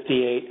UL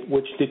 58,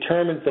 which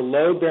determines the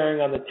load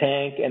bearing on the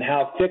tank and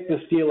how thick the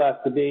steel has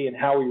to be and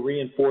how we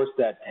reinforce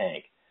that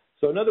tank.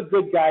 So another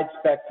good guide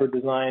spec for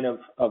design of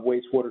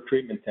wastewater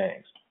treatment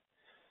tanks.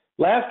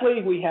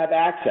 Lastly, we have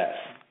access.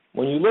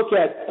 When you look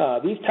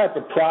at these type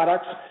of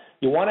products,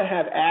 you want to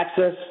have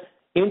access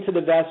into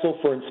the vessel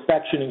for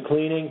inspection and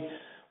cleaning.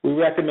 We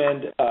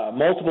recommend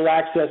multiple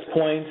access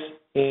points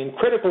in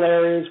critical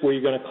areas where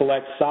you're going to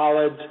collect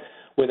solids,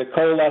 where the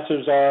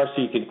coalescers are,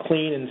 so you can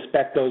clean and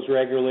inspect those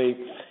regularly.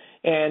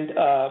 And,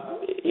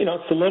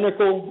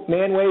 cylindrical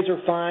manways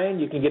are fine.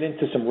 You can get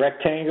into some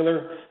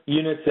rectangular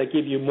units that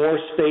give you more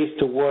space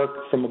to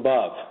work from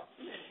above.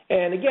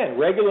 And again,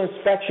 regular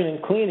inspection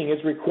and cleaning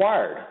is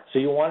required, so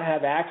you want to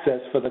have access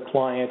for the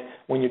client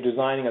when you're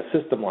designing a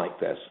system like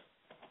this.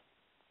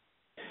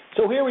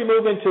 So here we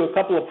move into a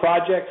couple of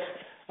projects.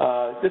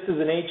 This is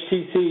an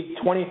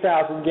HTC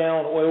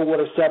 20,000-gallon oil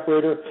water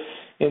separator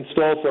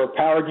installed for a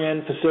power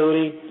gen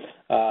facility.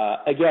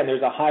 Again,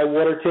 there's a high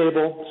water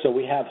table, so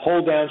we have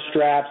hold-down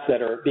straps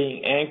that are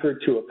being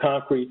anchored to a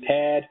concrete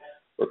pad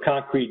or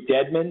concrete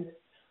deadman.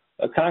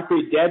 A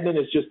concrete deadman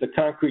is just a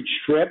concrete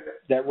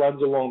strip that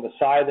runs along the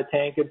side of the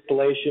tank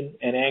installation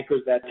and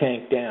anchors that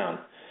tank down.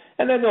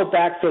 And then they'll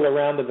backfill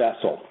around the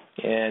vessel,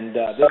 and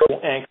this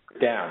will anchor it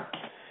down.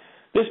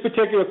 This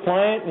particular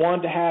client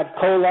wanted to have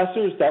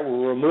coalescers that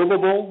were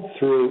removable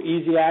through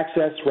easy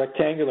access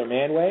rectangular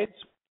manways.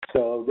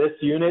 So this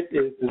unit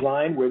is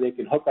designed where they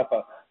can hook up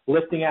a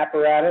lifting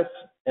apparatus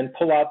and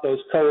pull out those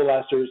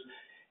coalescers.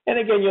 And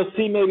again, you'll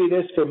see maybe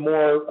this for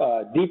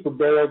more deeper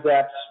burial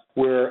depths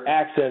where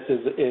access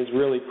is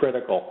really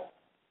critical.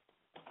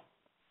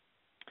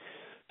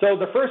 So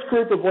the first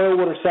group of oil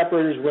water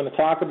separators we're going to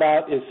talk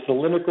about is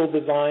cylindrical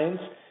designs.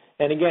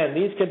 And again,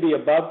 these can be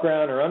above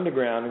ground or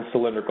underground in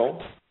cylindrical.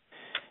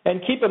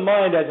 And keep in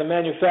mind, as a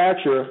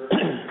manufacturer,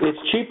 it's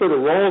cheaper to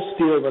roll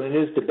steel than it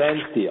is to bend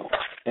steel.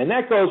 And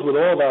that goes with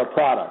all of our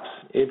products.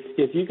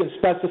 If you can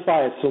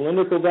specify a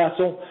cylindrical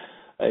vessel,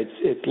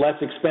 it's less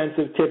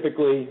expensive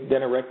typically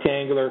than a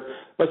rectangular,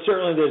 but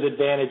certainly there's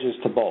advantages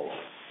to both.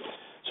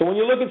 So when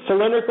you look at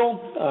cylindrical,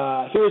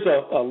 here's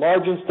a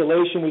large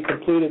installation we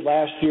completed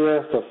last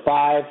year for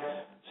 5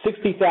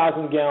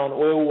 60,000-gallon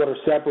oil water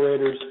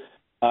separators.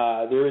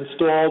 They're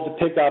installed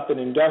to pick up an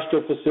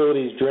industrial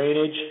facility's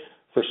drainage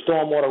for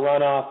stormwater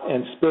runoff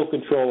and spill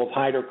control of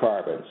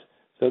hydrocarbons.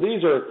 So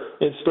these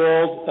are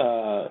installed,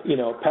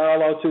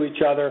 parallel to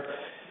each other.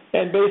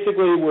 And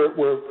basically,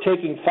 we're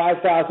taking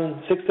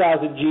 5,000,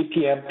 6,000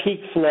 GPM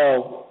peak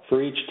flow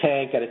for each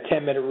tank at a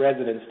 10-minute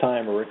residence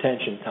time or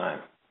retention time.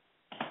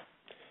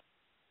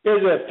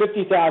 Here's a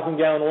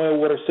 50,000-gallon oil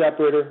water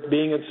separator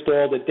being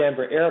installed at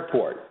Denver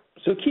Airport.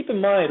 So keep in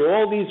mind,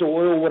 all these are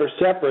oil water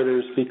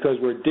separators because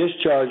we're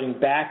discharging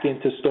back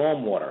into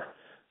stormwater.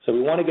 So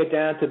we want to get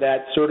down to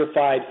that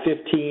certified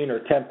 15 or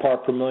 10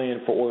 part per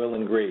million for oil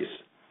and grease.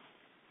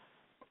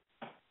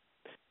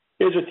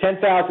 Here's a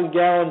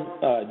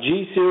 10,000-gallon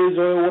G-Series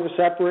oil water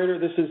separator.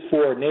 This is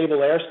for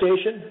Naval Air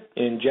Station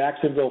in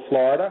Jacksonville,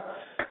 Florida.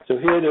 So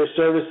here they're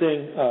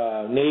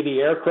servicing Navy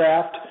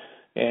aircraft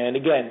and,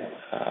 again,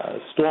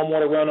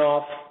 stormwater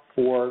runoff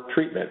for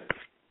treatment.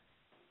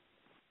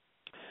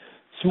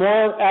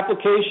 Small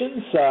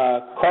applications,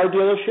 car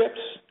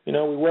dealerships.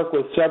 We work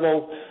with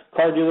several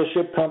car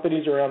dealership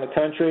companies around the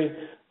country.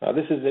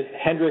 This is the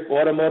Hendrick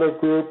Automotive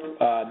Group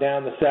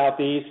down the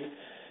southeast.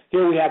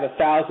 Here we have a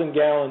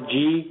 1,000-gallon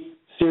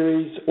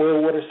G-Series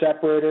oil water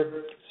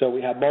separator. So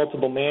we have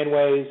multiple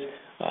manways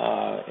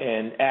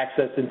and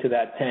access into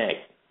that tank.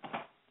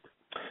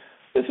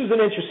 This is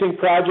an interesting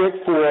project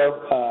for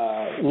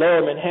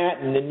Lower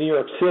Manhattan in New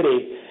York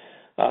City.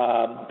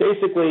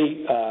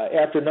 Basically,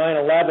 after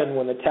 9/11,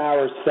 when the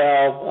towers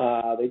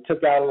fell, they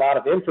took out a lot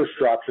of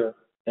infrastructure.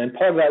 And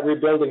part of that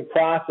rebuilding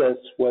process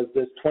was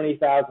this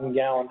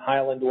 20,000-gallon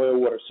Highland oil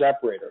water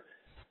separator.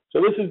 So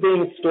this is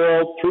being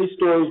installed 3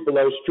 stories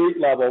below street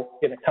level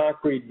in a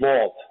concrete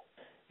vault.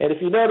 And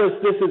if you notice,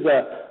 this is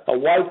a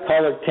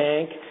white-colored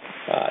tank.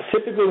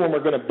 Typically, when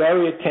we're going to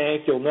bury a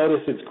tank, you'll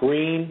notice it's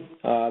green.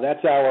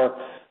 That's our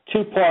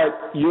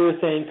 2-part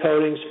urethane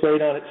coating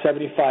sprayed on at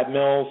 75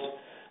 mils.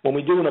 When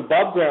we do an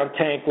above-ground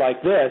tank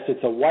like this,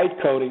 it's a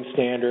white coating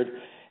standard,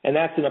 and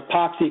that's an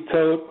epoxy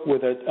coat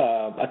with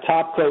a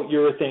top coat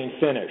urethane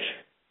finish.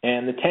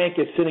 And the tank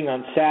is sitting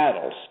on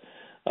saddles.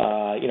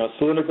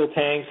 Cylindrical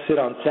tanks sit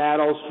on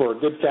saddles for a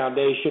good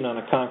foundation on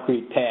a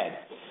concrete pad.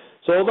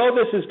 So although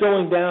this is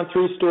going down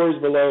 3 stories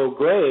below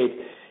grade,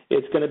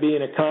 it's going to be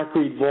in a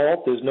concrete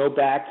vault. There's no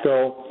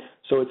backfill.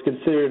 so it's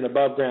considered an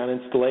above-ground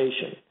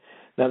installation.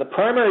 Now, the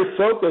primary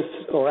focus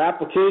or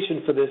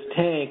application for this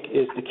tank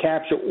is to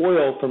capture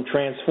oil from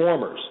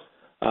transformers.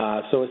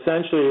 So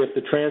essentially, if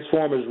the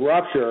transformers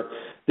rupture,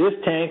 this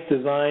tank's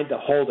designed to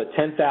hold a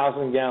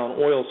 10,000-gallon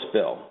oil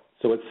spill.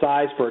 So it's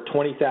sized for a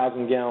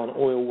 20,000-gallon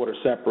oil-water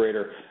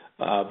separator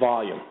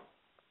volume.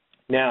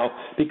 Now,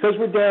 because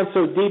we're down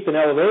so deep in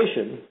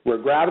elevation, we're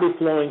gravity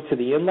flowing to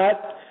the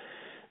inlet.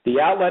 The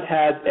outlet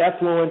has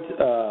effluent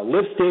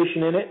lift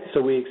station in it,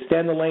 so we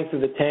extend the length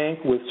of the tank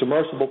with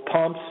submersible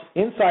pumps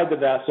inside the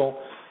vessel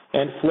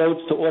and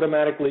floats to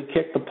automatically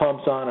kick the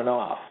pumps on and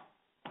off.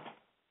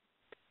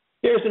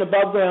 Here's an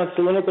above-ground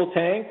cylindrical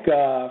tank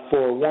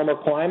for a warmer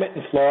climate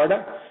in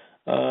Florida.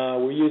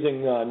 We're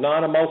using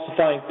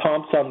non-emulsifying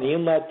pumps on the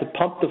inlet to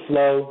pump the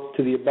flow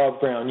to the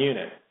above-ground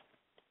unit.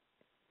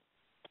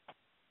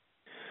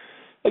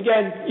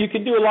 Again, you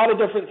can do a lot of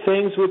different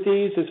things with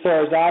these as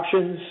far as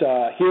options.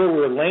 Here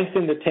we're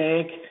lengthening the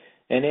tank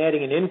and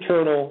adding an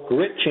internal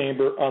grit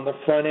chamber on the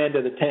front end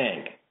of the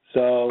tank.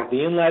 So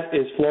the inlet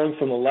is flowing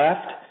from the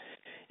left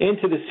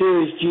into the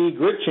Series G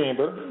grit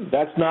chamber.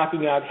 That's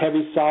knocking out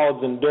heavy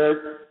solids and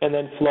dirt and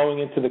then flowing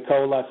into the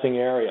coalescing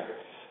area.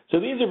 So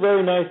these are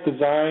very nice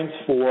designs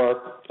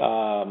for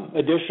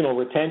additional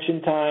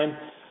retention time,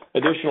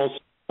 additional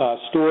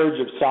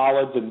storage of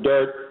solids and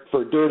dirt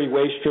for dirty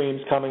waste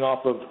streams coming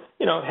off of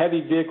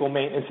heavy vehicle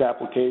maintenance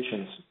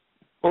applications,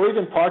 or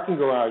even parking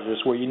garages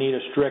where you need a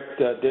strict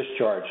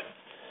discharge.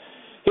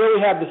 Here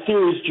we have the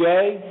Series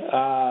J.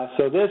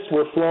 So this,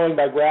 we're flowing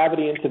by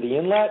gravity into the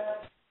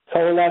inlet,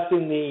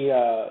 coalescing the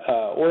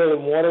oil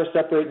and water,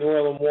 separating the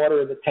oil and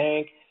water in the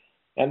tank,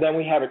 and then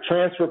we have a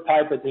transfer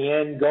pipe at the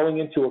end going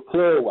into a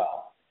clear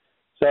well.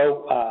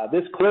 So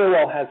this clear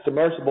well has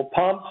submersible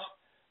pumps.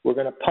 We're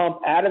going to pump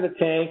out of the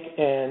tank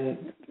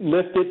and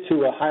lift it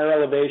to a higher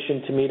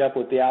elevation to meet up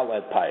with the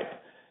outlet pipe.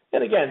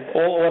 And again,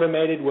 all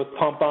automated with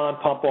pump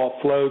on, pump off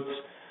floats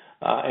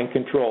and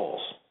controls.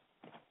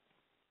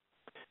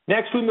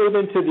 Next, we move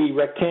into the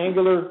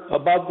rectangular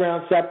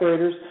above-ground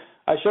separators.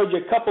 I showed you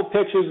a couple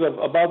pictures of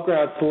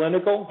above-ground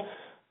cylindrical,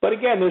 but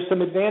again, there's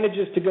some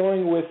advantages to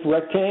going with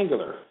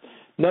rectangular.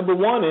 Number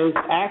one is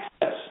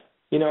access.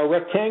 A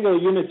rectangular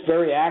unit's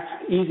very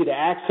easy to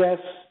access.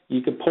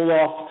 You can pull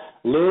off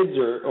lids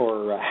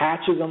or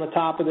hatches on the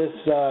top of this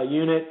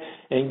unit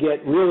and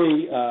get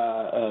really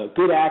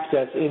good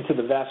access into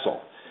the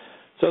vessel.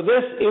 So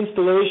this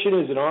installation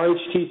is an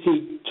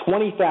RHTC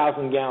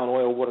 20,000-gallon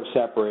oil water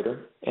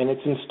separator, and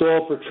it's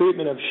installed for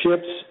treatment of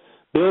ships,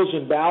 bilge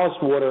and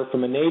ballast water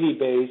from a Navy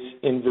base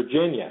in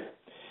Virginia.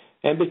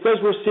 And because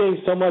we're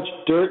seeing so much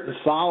dirt and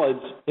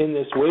solids in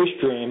this waste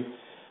stream,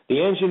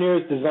 the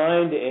engineers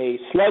designed a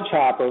sludge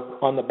hopper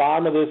on the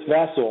bottom of this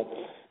vessel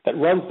that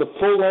runs the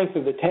full length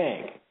of the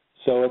tank.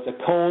 So it's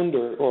a coned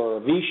or a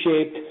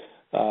V-shaped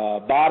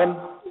bottom,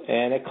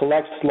 and it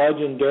collects sludge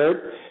and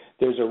dirt.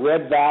 There's a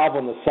red valve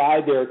on the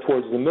side there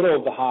towards the middle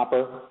of the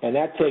hopper, and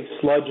that takes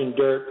sludge and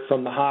dirt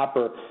from the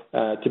hopper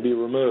to be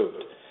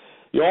removed.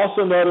 You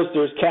also notice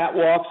there's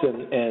catwalks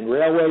and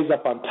railways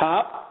up on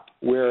top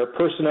where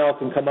personnel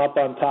can come up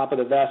on top of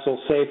the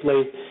vessel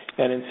safely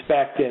and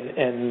inspect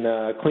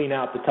and clean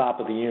out the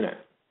top of the unit.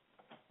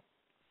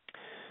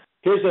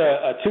 Here's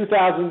a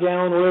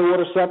 2,000-gallon oil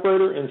water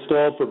separator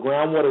installed for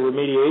groundwater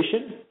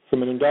remediation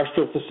from an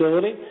industrial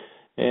facility.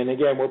 And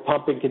again, we're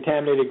pumping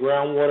contaminated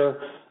groundwater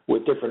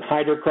with different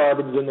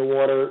hydrocarbons in the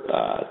water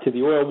to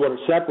the oil water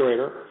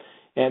separator.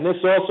 And this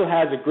also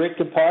has a grit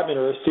compartment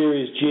or a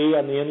Series G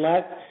on the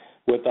inlet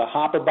with a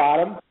hopper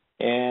bottom.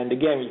 And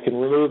again, you can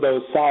remove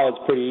those solids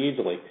pretty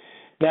easily.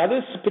 Now,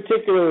 this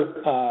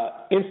particular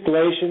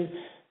installation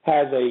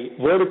has a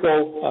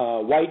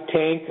vertical white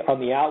tank on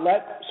the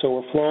outlet, so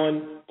we're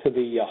flowing to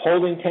the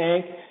holding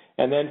tank,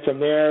 and then from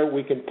there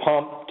we can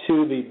pump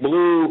to the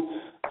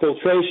blue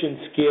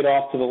filtration skid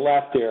off to the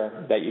left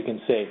there that you can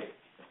see.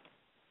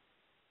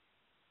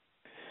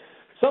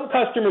 Some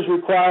customers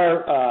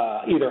require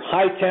either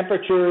high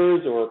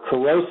temperatures or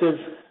corrosive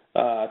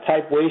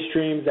type waste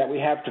streams that we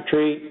have to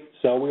treat,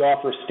 so we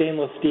offer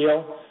stainless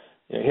steel.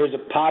 Here's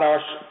a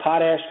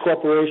Potash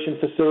Corporation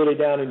facility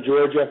down in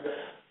Georgia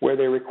where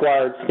they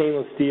required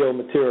stainless steel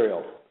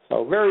material.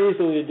 So very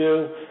easily to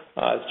do.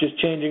 It's just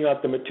changing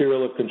up the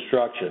material of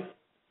construction.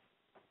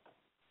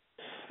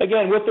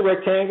 Again, with the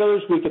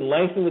rectangulars, we can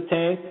lengthen the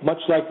tank, much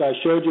like I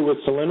showed you with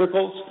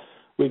cylindricals.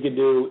 We can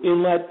do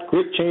inlet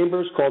grit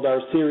chambers called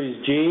our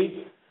Series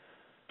G,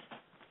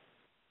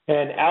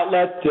 and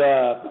outlet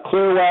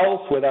clear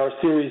wells with our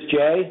Series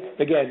J.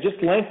 Again,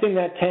 just lengthening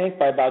that tank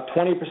by about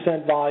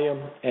 20% volume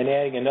and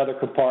adding another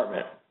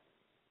compartment.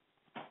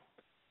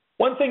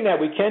 One thing that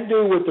we can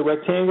do with the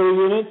rectangular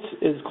units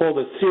is called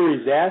a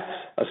Series S,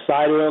 a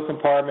side oil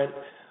compartment.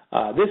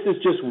 This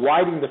is just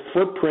widening the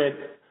footprint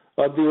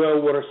of the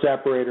oil water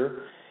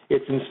separator.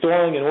 It's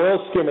installing an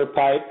oil skimmer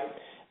pipe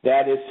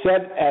that is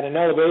set at an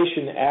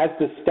elevation as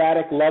the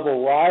static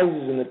level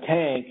rises in the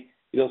tank.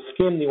 It'll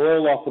skim the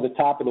oil off of the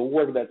top of the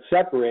water that's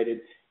separated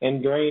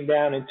and drain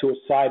down into a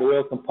side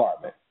oil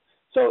compartment.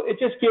 So it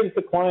just gives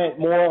the client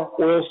more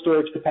oil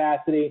storage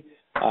capacity,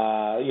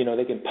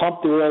 They can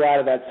pump the oil out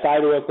of that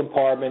side oil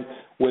compartment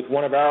with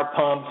one of our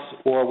pumps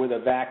or with a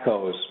vac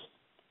hose.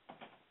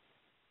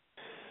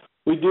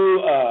 We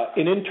do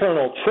an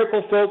internal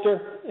trickle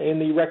filter in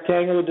the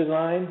rectangular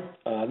design.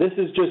 This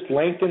is just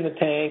lengthen the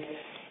tank,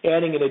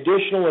 adding an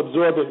additional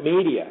absorbent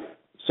media.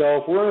 So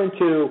if we're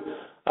into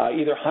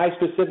either high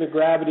specific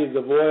gravities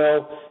of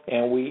oil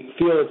and we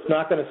feel it's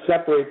not going to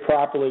separate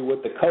properly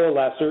with the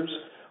coalescers,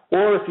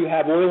 or if you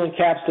have oil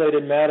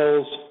encapsulated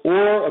metals,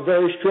 or a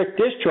very strict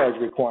discharge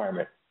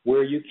requirement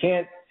where you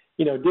can't,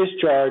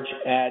 discharge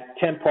at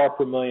 10 part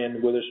per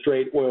million with a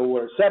straight oil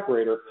water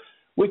separator,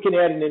 we can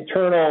add an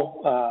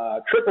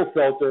internal trickle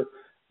filter.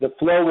 The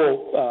flow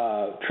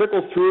will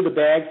trickle through the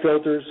bag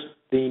filters.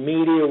 The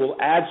media will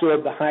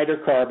adsorb the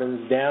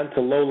hydrocarbons down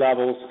to low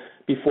levels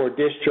before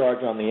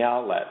discharge on the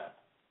outlet.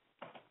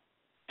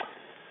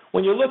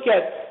 When you look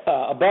at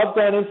above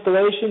ground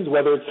installations,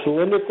 whether it's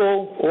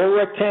cylindrical or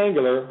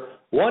rectangular,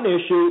 one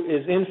issue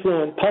is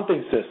influent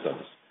pumping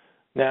systems.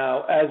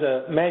 Now, as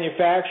a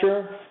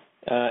manufacturer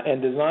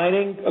and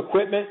designing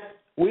equipment,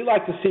 we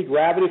like to see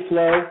gravity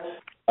flow.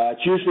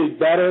 It's usually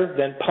better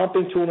than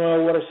pumping to an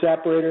oil water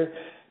separator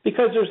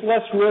because there's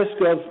less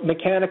risk of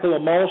mechanical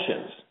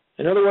emulsions.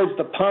 In other words,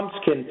 the pumps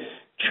can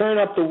churn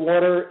up the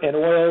water and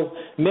oil,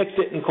 mix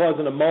it, and cause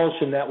an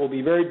emulsion that will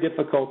be very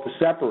difficult to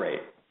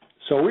separate.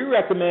 So we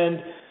recommend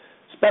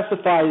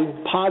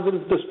specifying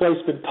positive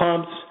displacement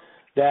pumps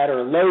that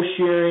are low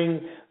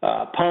shearing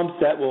pumps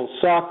that will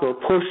suck or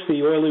push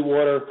the oily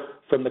water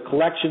from the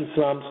collection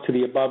sumps to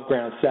the above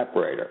ground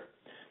separator.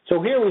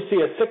 So here we see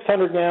a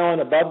 600-gallon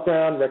above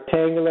ground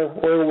rectangular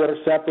oil water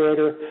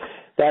separator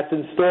that's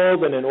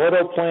installed in an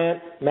auto plant,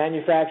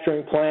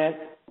 manufacturing plant.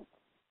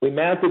 We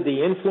mounted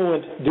the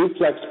influent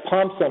duplex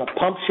pumps on a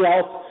pump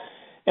shelf,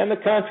 and the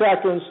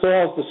contractor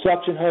installs the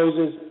suction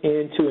hoses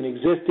into an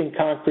existing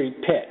concrete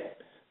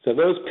pit. So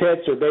those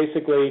pits are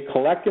basically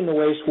collecting the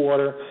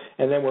wastewater,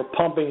 and then we're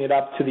pumping it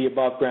up to the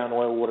above-ground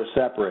oil water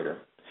separator.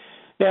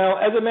 Now,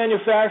 as a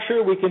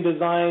manufacturer, we can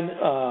design,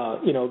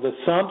 the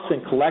sumps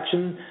and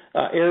collection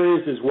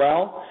areas as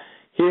well.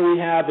 Here we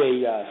have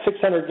a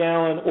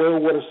 600-gallon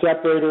oil water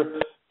separator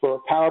for a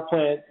power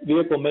plant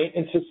vehicle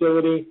maintenance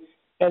facility.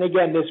 And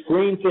again, this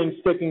green thing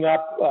sticking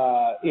up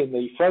in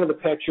the front of the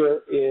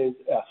picture is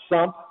a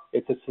sump.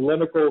 It's a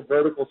cylindrical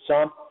vertical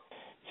sump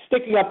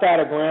sticking up out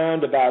of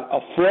ground about a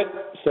foot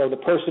so the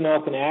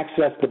personnel can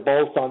access the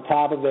bolts on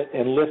top of it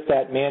and lift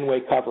that manway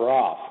cover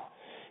off.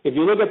 If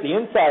you look at the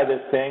inside of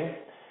this thing,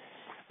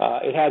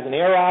 it has an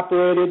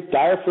air-operated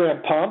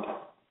diaphragm pump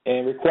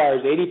and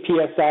requires 80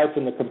 psi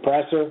from the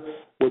compressor,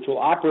 which will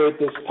operate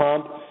this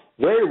pump.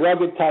 Very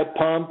rugged type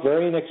pump,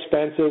 very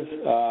inexpensive,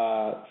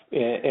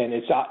 and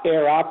it's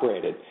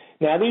air-operated.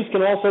 Now, these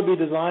can also be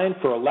designed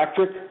for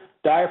electric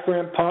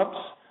diaphragm pumps.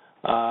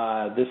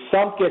 The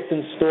sump gets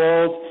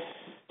installed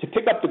to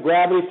pick up the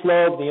gravity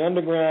flow of the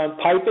underground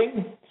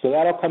piping, so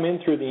that'll come in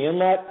through the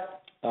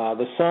inlet.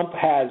 The sump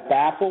has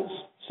baffles,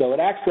 so it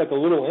acts like a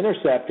little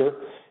interceptor.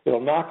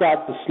 It'll knock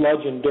out the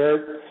sludge and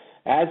dirt.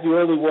 As the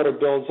oily water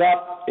builds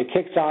up, it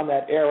kicks on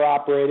that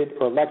air-operated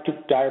or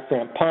electric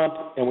diaphragm pump,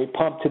 and we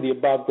pump to the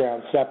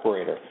above-ground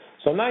separator.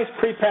 So a nice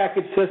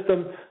prepackaged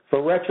system for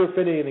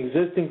retrofitting an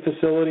existing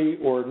facility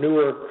or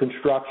newer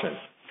construction.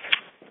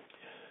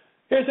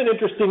 Here's an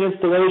interesting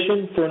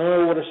installation for an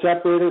oil water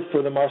separator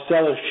for the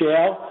Marcellus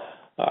Shale.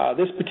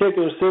 This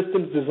particular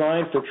system is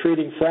designed for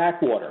treating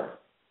frack water.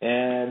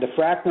 And the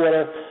frack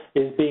water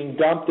is being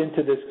dumped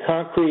into this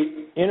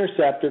concrete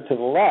interceptor to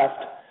the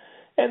left,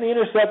 and the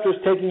interceptor is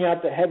taking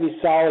out the heavy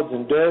solids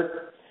and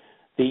dirt.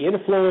 The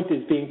influent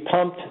is being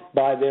pumped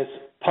by this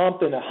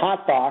pump in a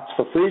hot box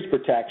for freeze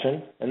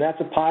protection, and that's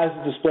a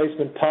positive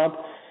displacement pump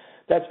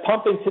that's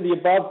pumping to the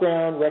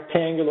above-ground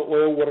rectangular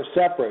oil water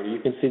separator. You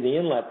can see the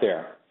inlet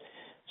there.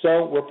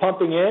 So we're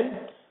pumping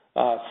in,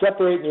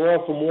 separating the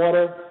oil from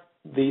water.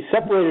 The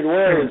separated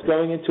oil is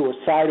going into a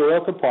side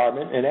oil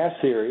compartment, an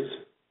S-series,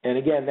 and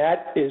again,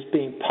 that is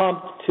being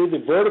pumped to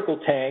the vertical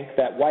tank,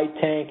 that white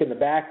tank in the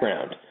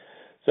background.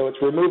 So it's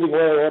removing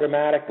oil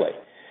automatically.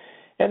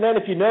 And then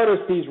if you notice,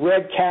 these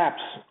red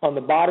caps on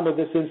the bottom of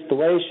this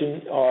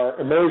installation are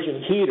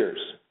immersion heaters.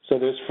 So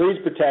there's freeze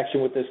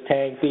protection with this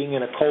tank being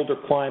in a colder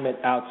climate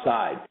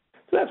outside.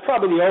 So that's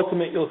probably the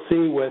ultimate you'll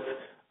see with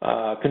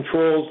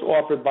controls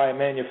offered by a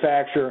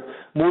manufacturer,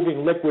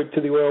 moving liquid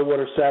to the oil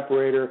water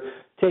separator,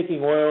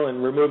 taking oil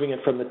and removing it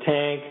from the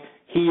tank,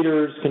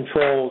 heaters,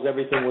 controls,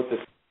 everything with the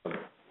system.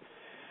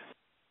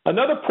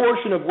 Another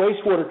portion of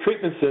wastewater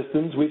treatment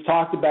systems, we've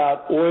talked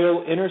about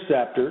oil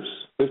interceptors,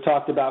 we've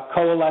talked about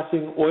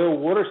coalescing oil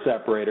water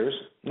separators.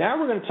 Now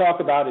we're going to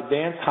talk about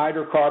advanced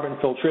hydrocarbon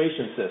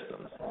filtration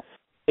systems.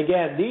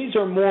 Again, these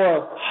are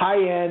more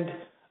high-end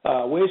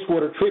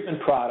wastewater treatment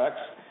products.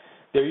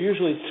 They're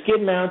usually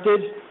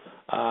skid-mounted,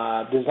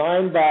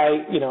 designed by,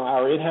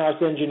 our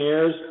in-house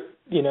engineers,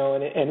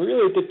 and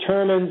really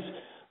determines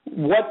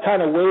what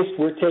kind of waste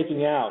we're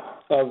taking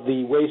out of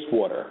the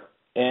wastewater.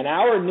 And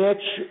our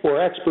niche or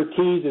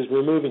expertise is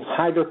removing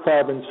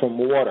hydrocarbons from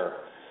water.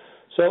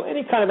 So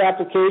any kind of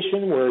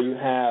application where you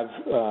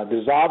have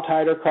dissolved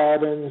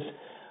hydrocarbons,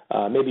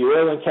 maybe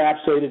oil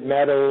encapsulated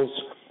metals,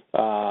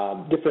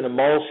 different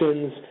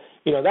emulsions,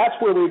 that's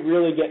where we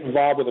really get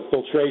involved with a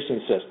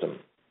filtration system.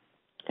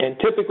 And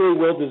typically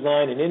we'll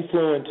design an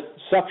influent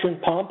suction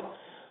pump.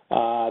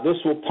 This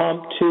will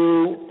pump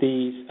to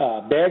these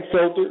bag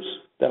filters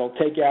that'll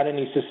take out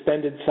any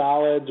suspended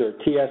solids or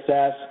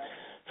TSS.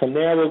 From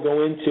there, we'll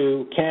go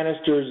into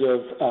canisters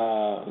of,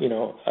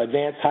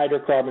 advanced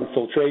hydrocarbon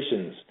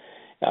filtrations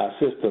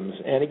systems.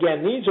 And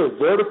again, these are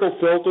vertical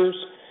filters.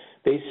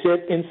 They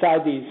sit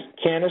inside these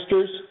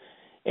canisters.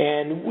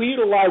 And we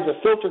utilize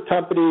a filter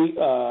company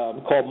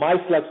called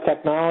MyFlex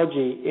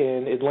Technology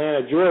in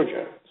Atlanta,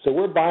 Georgia. So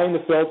we're buying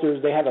the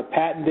filters. They have a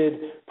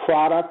patented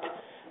product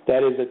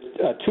that is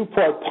a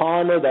two-part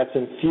polymer that's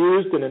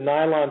infused in a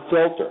nylon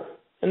filter.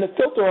 And the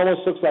filter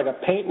almost looks like a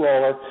paint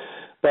roller,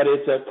 but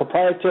it's a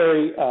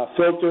proprietary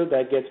filter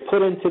that gets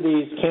put into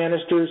these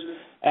canisters.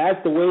 As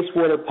the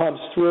wastewater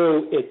pumps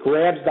through, it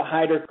grabs the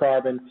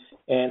hydrocarbon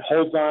and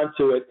holds on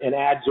to it and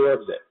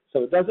adsorbs it.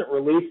 So it doesn't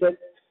release it,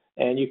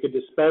 and you could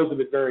dispose of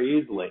it very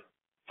easily.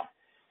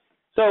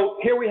 So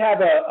here we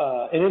have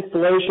an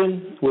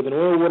installation with an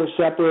oil-water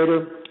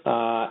separator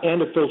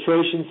and a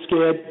filtration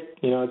skid.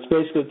 It's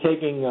basically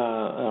taking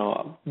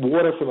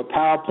water from a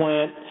power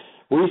plant,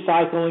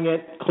 recycling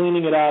it,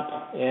 cleaning it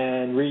up,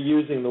 and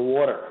reusing the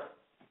water.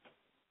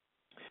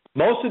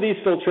 Most of these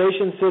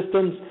filtration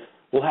systems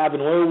will have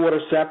an oil-water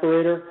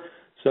separator.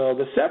 So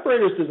the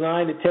separator is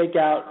designed to take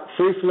out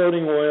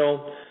free-floating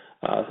oil,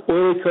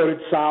 oily-coated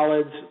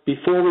solids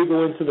before we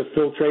go into the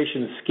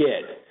filtration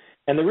skid.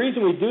 And the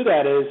reason we do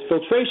that is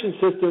filtration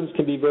systems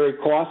can be very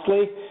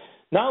costly,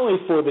 not only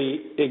for the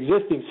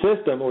existing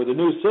system or the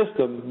new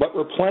system, but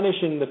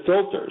replenishing the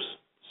filters.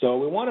 So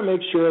we want to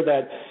make sure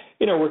that,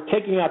 we're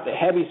taking out the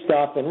heavy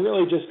stuff and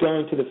really just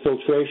going to the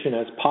filtration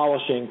as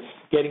polishing,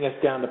 getting us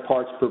down to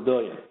parts per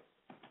billion.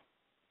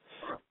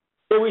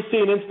 Here we see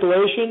an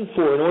installation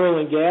for an oil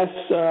and gas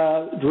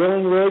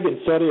drilling rig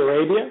in Saudi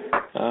Arabia.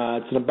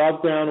 It's an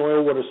above-ground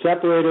oil-water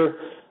separator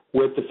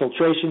with the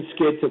filtration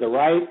skid to the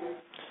right.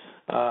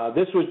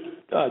 This was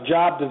a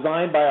job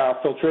designed by our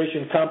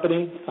filtration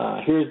company.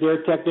 Here's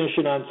their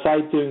technician on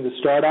site doing the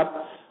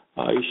startup.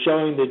 He's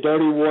showing the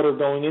dirty water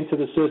going into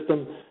the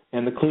system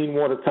and the clean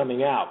water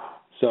coming out.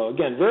 So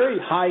again, very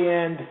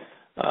high-end,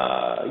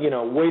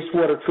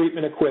 wastewater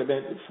treatment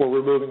equipment for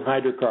removing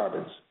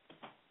hydrocarbons.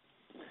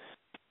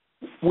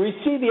 We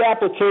see the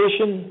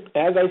application,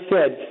 as I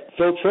said,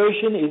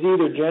 filtration is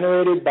either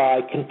generated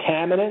by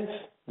contaminants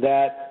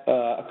that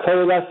a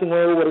coalescing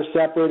oil-water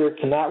separator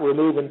cannot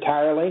remove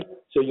entirely,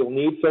 so you'll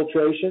need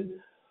filtration,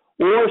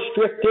 or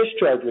strict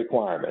discharge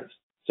requirements.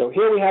 So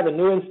here we have a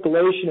new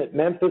installation at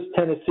Memphis,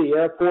 Tennessee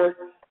Airport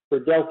for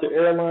Delta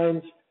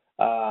Airlines.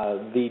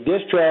 The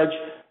discharge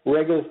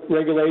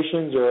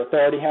regulations or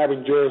authority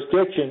having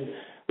jurisdiction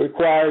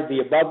required the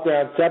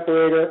above-ground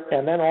separator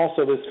and then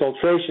also this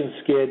filtration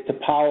skid to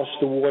polish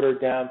the water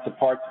down to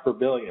parts per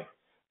billion.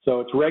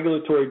 So it's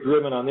regulatory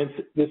driven on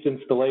this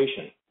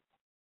installation.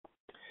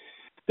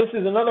 This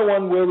is another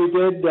one where we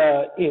did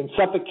in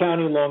Suffolk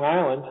County, Long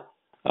Island.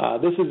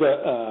 This is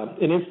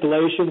an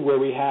installation where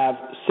we have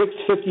 6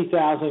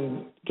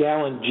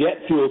 50,000-gallon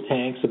jet fuel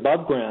tanks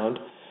above ground,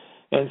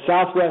 and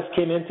Southwest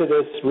came into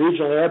this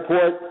regional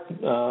airport,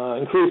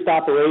 increased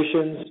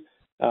operations,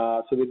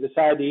 so they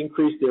decided to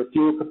increase their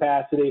fuel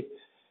capacity.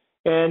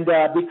 And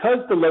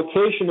because the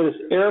location of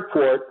this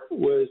airport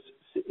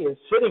is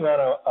sitting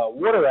on a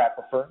water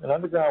aquifer, an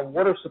underground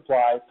water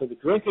supply for the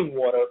drinking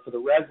water for the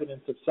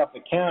residents of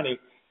Suffolk County,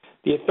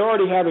 the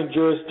authority having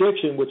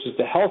jurisdiction, which is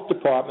the health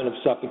department of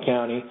Suffolk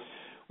County,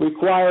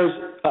 requires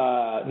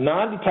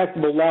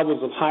non-detectable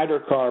levels of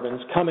hydrocarbons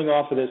coming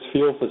off of this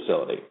fuel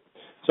facility.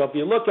 So if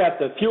you look at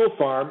the fuel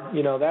farm,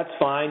 that's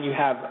fine. You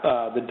have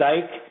the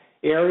dike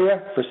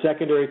area for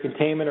secondary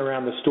containment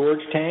around the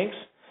storage tanks.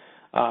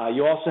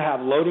 You also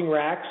have loading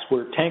racks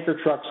where tanker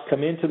trucks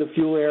come into the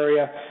fuel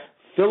area,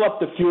 fill up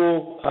the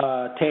fuel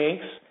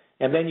tanks,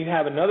 and then you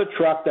have another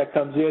truck that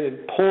comes in and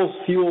pulls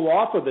fuel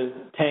off of the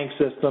tank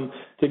system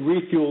to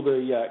refuel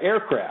the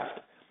aircraft.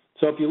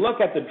 So if you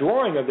look at the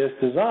drawing of this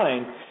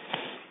design,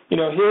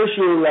 here's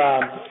your,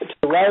 to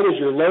the right is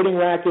your loading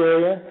rack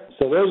area.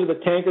 So those are the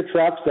tanker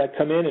trucks that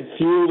come in and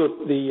fuel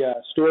the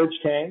storage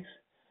tanks.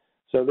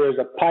 So there's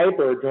a pipe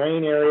or a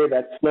drain area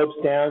that slopes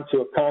down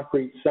to a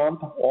concrete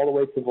sump all the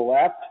way to the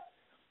left.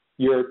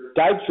 Your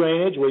dike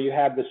drainage, where you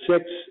have the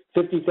 6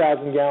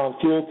 50,000-gallon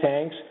fuel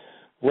tanks,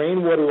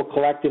 rainwater will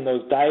collect in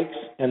those dikes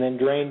and then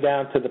drain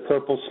down to the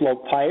purple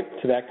slope pipe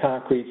to that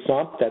concrete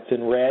sump that's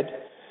in red.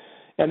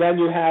 And then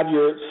you have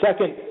your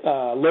second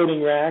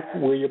loading rack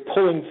where you're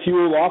pulling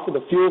fuel off of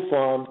the fuel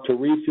farm to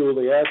refuel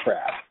the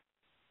aircraft.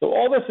 So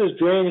all this is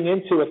draining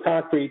into a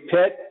concrete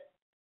pit.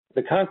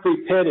 The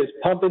concrete pit is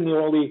pumping the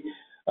oily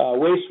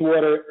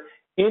wastewater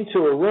into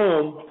a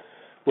room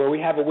where we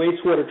have a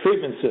wastewater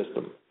treatment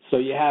system. So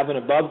you have an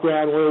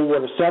above-ground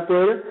oil-water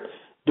separator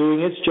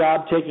doing its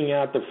job, taking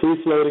out the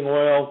free-floating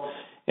oil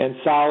and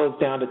solids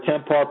down to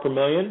 10 parts per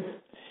million.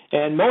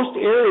 And most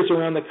areas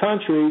around the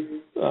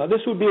country,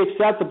 this would be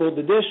acceptable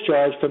to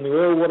discharge from the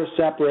oil water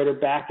separator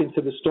back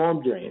into the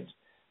storm drains.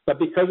 But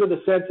because of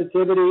the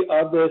sensitivity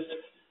of this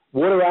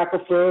water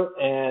aquifer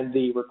and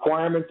the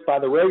requirements by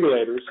the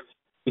regulators,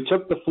 we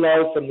took the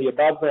flow from the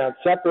above ground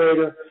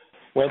separator,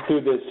 went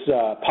through this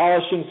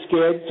polishing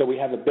skid, so we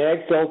have a bag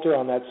filter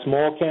on that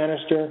small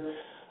canister,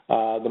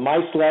 the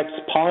Mislex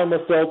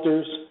polymer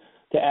filters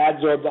to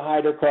adsorb the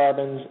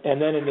hydrocarbons,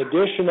 and then an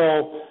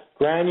additional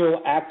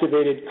granule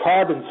activated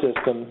carbon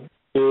system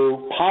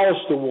to polish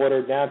the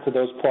water down to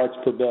those parts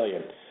per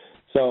billion.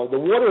 So the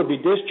water will be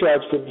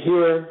discharged from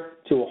here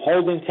to a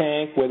holding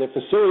tank where the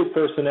facility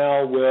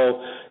personnel will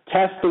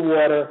test the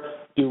water,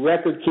 do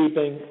record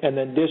keeping, and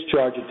then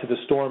discharge it to the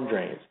storm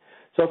drains.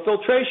 So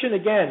filtration,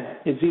 again,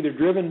 is either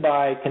driven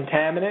by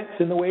contaminants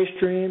in the waste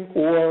stream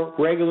or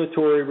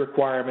regulatory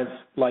requirements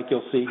like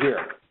you'll see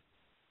here.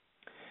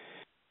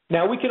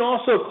 Now, we can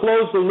also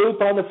close the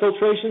loop on the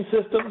filtration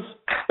systems.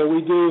 So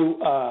we do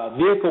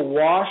vehicle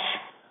wash,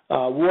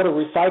 water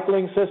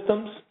recycling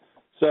systems.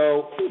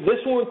 So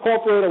this will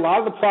incorporate a lot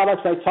of the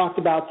products I talked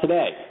about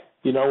today.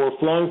 You know, we're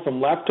flowing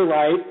from left to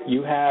right.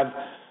 You have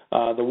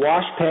the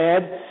wash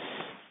pad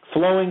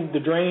flowing the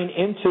drain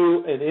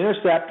into an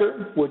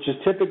interceptor, which is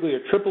typically a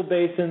triple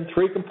basin,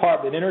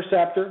 3-compartment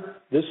interceptor.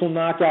 This will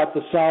knock out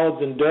the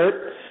solids and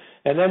dirt,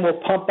 and then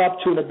we'll pump up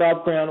to an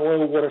above-ground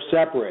oil water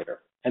separator.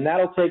 And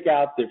that'll take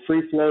out the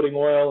free-floating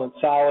oil and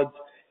solids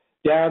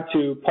down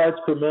to parts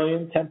per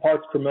million, 10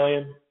 parts per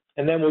million,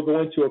 and then we'll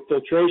go into a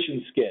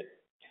filtration skid.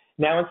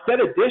 Now,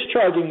 instead of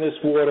discharging this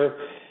water,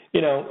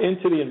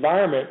 into the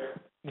environment,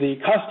 the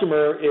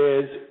customer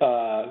is,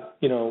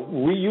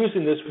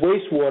 reusing this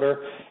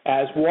wastewater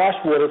as wash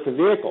water for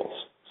vehicles.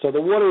 So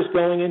the water is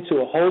going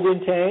into a holding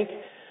tank.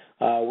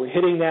 We're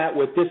hitting that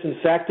with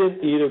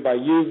disinfectant, either by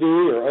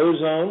UV or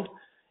ozone,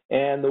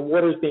 and the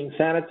water is being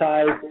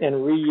sanitized and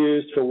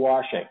reused for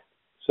washing.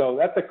 So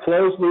that's a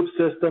closed-loop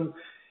system.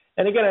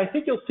 And again, I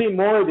think you'll see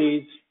more of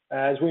these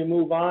as we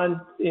move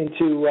on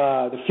into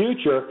the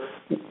future.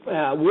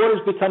 Water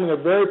is becoming a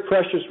very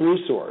precious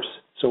resource.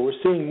 So we're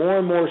seeing more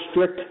and more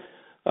strict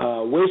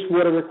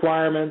wastewater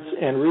requirements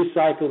and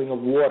recycling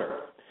of water.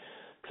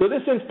 So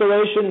this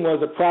installation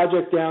was a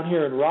project down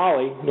here in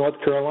Raleigh, North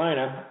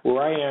Carolina,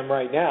 where I am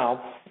right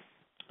now,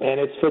 and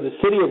it's for the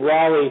city of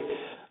Raleigh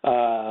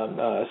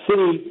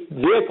city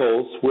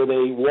vehicles where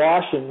they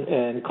wash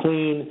and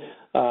clean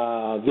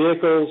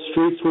vehicles,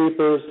 street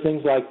sweepers,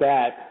 things like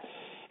that.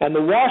 And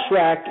the wash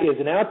rack is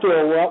an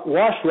outdoor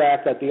wash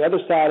rack at the other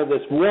side of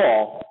this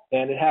wall,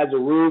 and it has a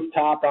roof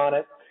top on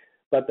it.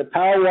 But the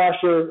power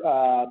washer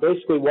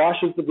basically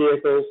washes the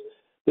vehicles.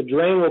 The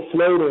drain will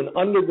flow to an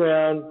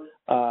underground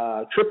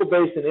triple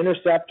basin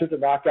interceptor to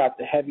knock out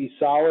the heavy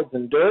solids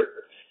and dirt.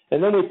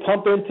 And then we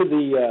pump into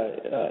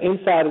the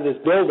inside of this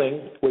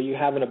building where you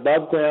have an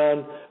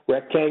above-ground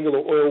rectangular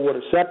oil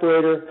water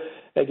separator.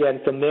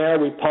 Again, from there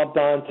we pump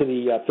onto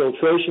the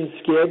filtration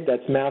skid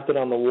that's mounted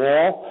on the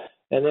wall.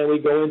 And then we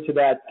go into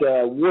that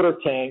water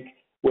tank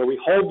where we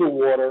hold the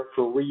water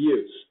for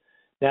reuse.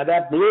 Now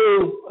that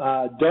blue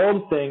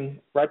dome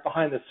thing right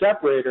behind the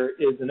separator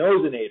is an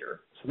ozonator.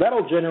 So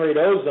that'll generate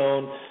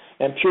ozone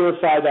and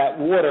purify that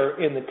water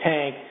in the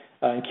tank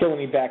and kill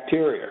any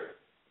bacteria.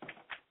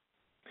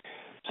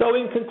 So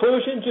in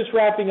conclusion, just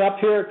wrapping up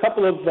here, a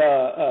couple of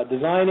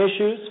design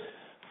issues.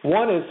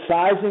 One is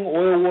sizing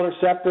oil water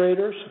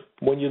separators.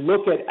 When you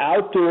look at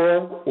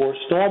outdoor or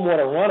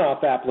stormwater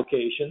runoff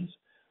applications,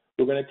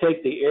 we're going to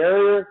take the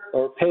area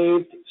or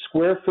paved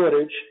square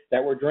footage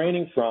that we're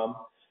draining from.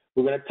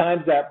 We're going to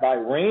times that by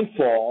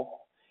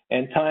rainfall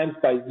and times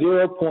by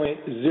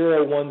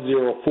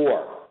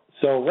 0.0104.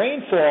 So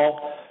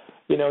rainfall,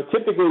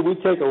 typically we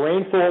take a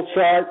rainfall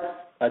chart,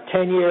 a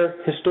 10-year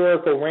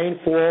historical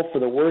rainfall for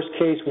the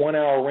worst-case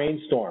 1-hour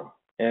rainstorm,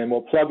 and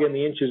we'll plug in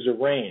the inches of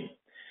rain.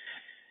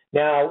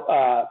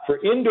 Now, for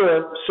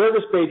indoor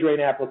service bay drain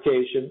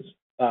applications,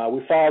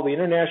 we follow the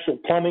International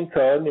Plumbing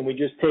Code, and we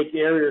just take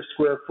area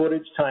square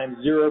footage times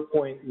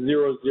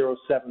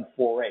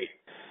 0.00748.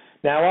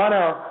 Now, on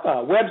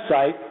our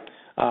website,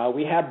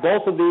 we have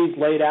both of these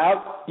laid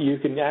out. You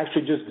can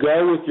actually just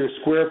go with your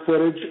square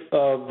footage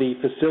of the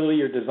facility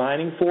you're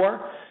designing for,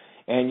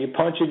 and you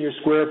punch in your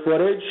square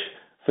footage.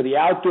 For the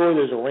outdoor,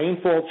 there's a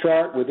rainfall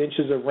chart with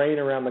inches of rain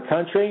around the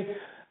country.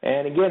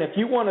 And again, if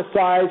you want a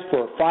size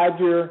for a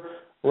 5-year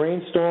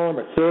rainstorm,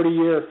 a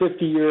 30-year, a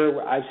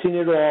 50-year, I've seen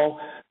it all.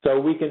 So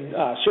we can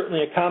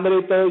certainly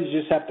accommodate those. You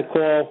just have to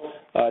call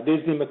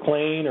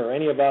Disney-McLane or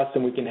any of us,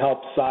 and we can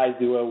help size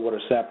the oil water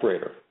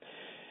separator,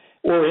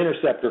 or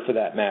interceptor for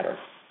that matter.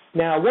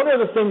 Now, one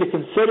other thing to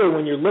consider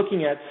when you're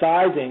looking at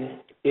sizing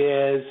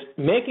is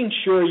making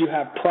sure you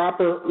have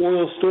proper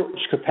oil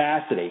storage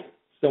capacity.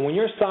 So when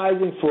you're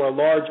sizing for a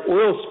large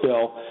oil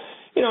spill,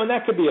 and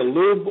that could be a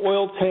lube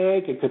oil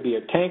tank, it could be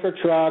a tanker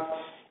truck,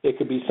 it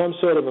could be some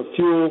sort of a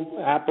fuel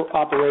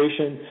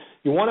operation.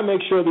 You want to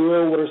make sure the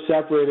oil water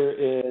separator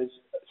is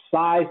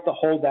sized to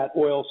hold that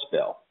oil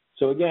spill.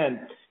 So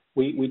again,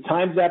 we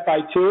times that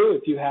by 2.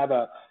 If you have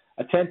a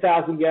a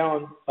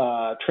 10,000-gallon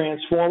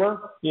transformer,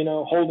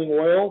 holding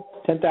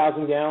oil,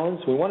 10,000 gallons.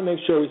 We want to make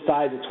sure we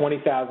size a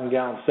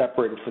 20,000-gallon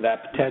separator for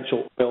that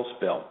potential oil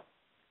spill.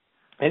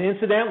 And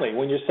incidentally,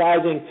 when you're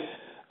sizing,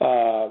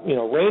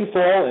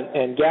 rainfall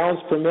and gallons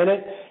per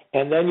minute,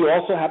 and then you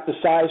also have to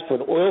size for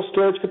the oil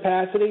storage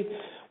capacity,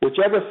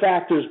 whichever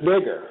factor is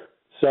bigger.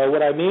 So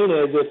what I mean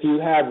is if you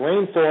have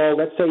rainfall,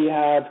 let's say you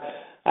have,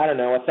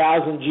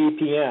 1,000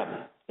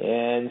 GPM,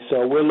 and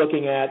so we're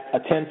looking at a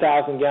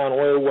 10,000-gallon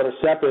oil water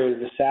separator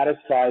to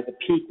satisfy the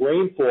peak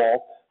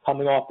rainfall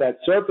coming off that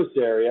surface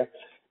area,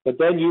 but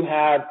then you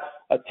have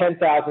a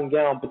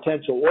 10,000-gallon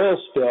potential oil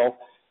spill.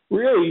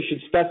 Really, you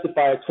should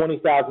specify a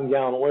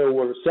 20,000-gallon oil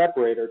water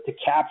separator to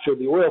capture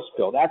the oil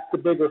spill. That's the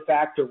bigger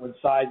factor when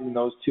sizing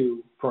those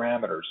two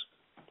parameters.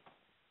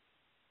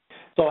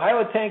 So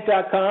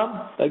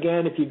HighlandTank.com,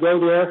 again, if you go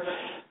there,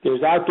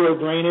 there's outdoor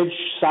drainage,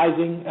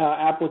 sizing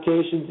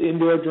applications,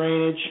 indoor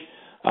drainage.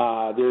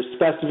 There's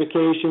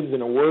specifications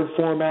in a Word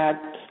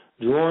format,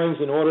 drawings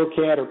in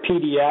AutoCAD or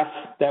PDF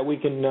that we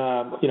can,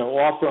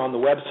 offer on the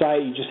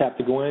website. You just have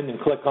to go in and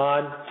click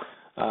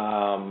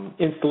on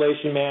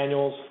installation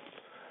manuals.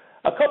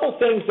 A couple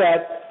things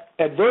that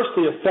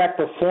adversely affect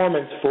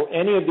performance for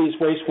any of these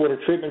wastewater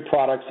treatment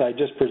products I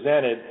just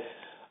presented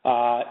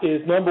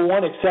is, number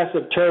one,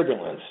 excessive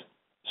turbulence.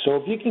 So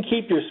if you can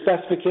keep your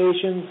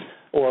specifications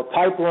or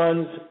pipe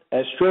runs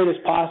as straight as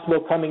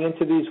possible coming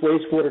into these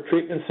wastewater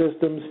treatment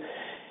systems,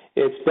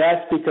 it's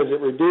best because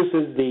it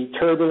reduces the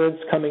turbulence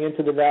coming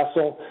into the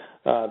vessel,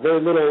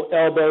 very little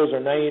elbows or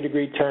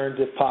 90-degree turns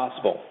if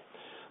possible.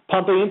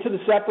 Pumping into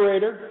the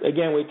separator,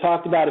 again, we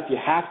talked about if you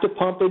have to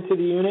pump into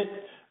the unit,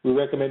 we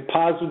recommend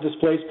positive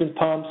displacement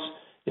pumps,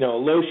 a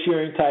low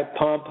shearing type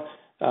pump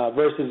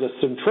versus a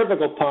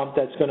centrifugal pump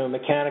that's going to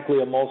mechanically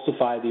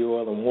emulsify the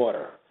oil and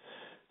water.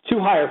 Too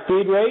high a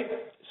feed rate.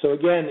 So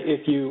again,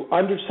 if you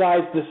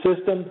undersize the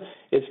system,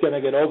 it's going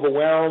to get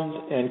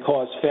overwhelmed and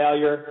cause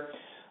failure.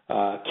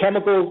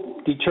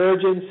 Chemical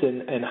detergents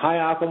and high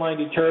alkaline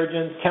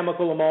detergents,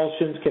 chemical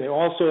emulsions can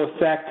also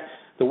affect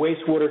the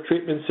wastewater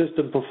treatment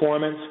system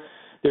performance.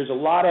 There's a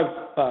lot of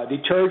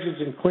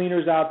detergents and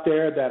cleaners out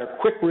there that are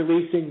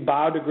quick-releasing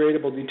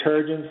biodegradable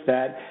detergents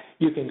that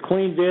you can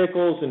clean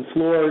vehicles and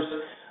floors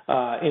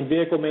in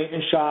vehicle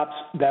maintenance shops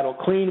that'll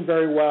clean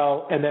very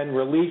well and then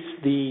release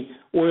the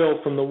oil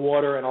from the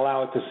water and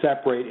allow it to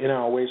separate in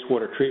our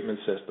wastewater treatment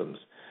systems.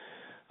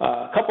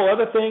 A couple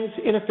other things,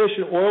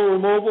 inefficient oil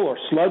removal or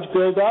sludge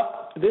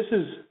buildup. This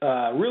is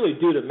really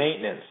due to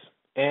maintenance.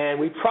 And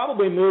we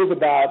probably move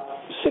about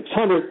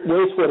 600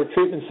 wastewater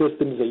treatment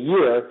systems a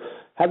year,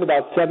 have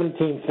about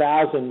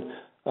 17,000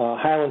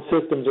 Highland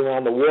systems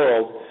around the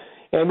world.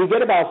 And we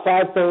get about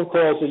 5 phone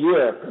calls a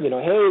year.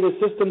 Hey, the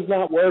system's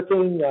not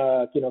working.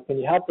 Can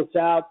you help us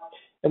out?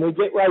 And we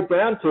get right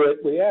down to it.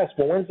 We ask,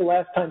 well, when's the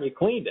last time you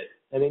cleaned it?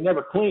 And they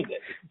never cleaned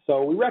it.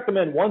 So we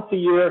recommend once a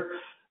year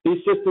these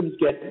systems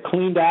get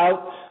cleaned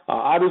out.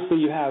 Obviously,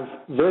 you have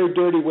very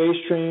dirty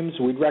waste streams.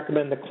 We'd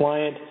recommend the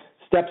client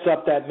steps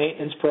up that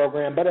maintenance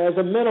program. But as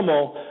a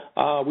minimal,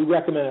 we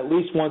recommend at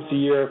least once a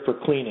year for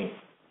cleaning.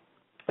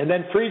 And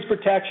then freeze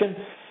protection.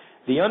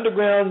 The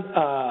underground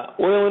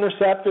oil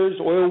interceptors,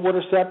 oil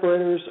water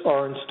separators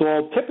are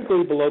installed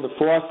typically below the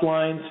frost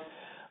lines.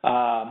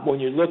 When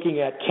you're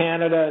looking at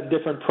Canada and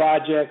different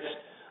projects,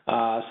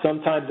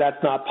 sometimes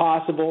that's not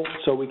possible,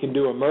 so we can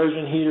do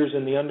immersion heaters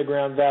in the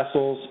underground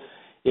vessels.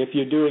 If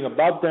you're doing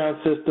above ground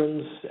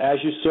systems, as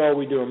you saw,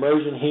 we do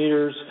immersion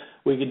heaters,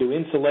 we can do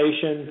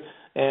insulation,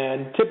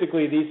 and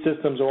typically these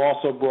systems are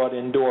also brought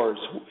indoors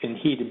in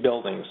heated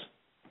buildings.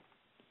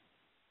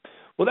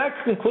 Well,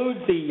 that concludes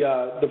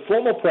the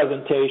formal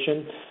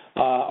presentation.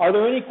 Are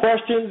there any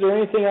questions or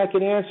anything I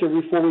can answer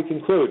before we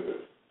conclude?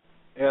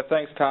 Yeah,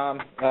 thanks,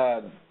 Tom.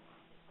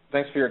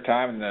 Thanks for your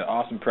time and the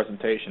awesome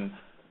presentation.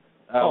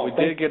 We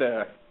did get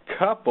a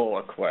couple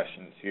of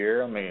questions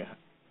here. Let me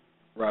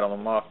rattle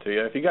them off to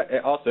you. If you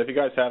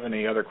guys have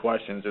any other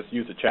questions, just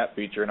use the chat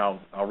feature and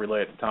I'll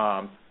relay it to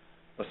Tom.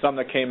 But some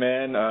that came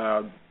in,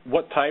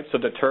 what types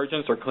of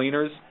detergents or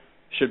cleaners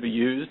should be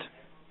used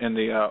in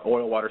the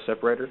oil water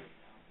separator?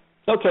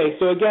 Okay,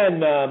 so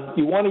again,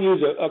 you want to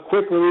use a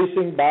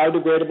quick-releasing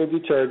biodegradable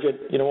detergent.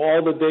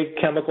 All the big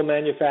chemical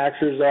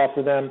manufacturers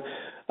offer them.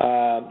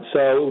 So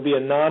it will be a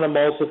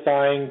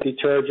non-emulsifying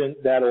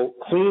detergent that will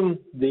clean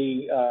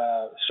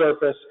the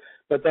surface,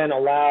 but then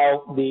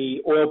allow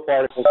the oil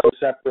particles to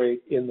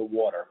separate in the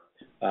water.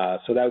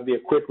 So that would be a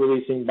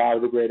quick-releasing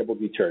biodegradable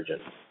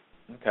detergent.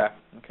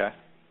 Okay.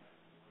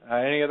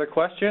 Any other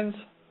questions?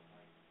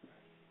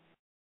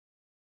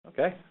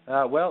 Okay.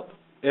 Well,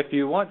 if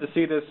you want to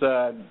see this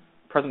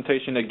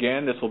presentation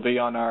again, this will be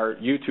on our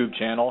YouTube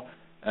channel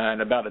in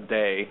about a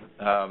day.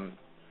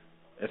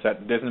 It's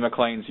at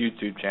Disney-McLane's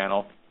YouTube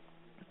channel.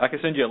 I can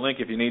send you a link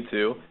if you need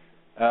to.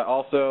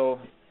 Also,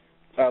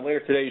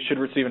 later today you should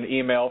receive an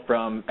email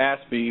from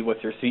ASPE with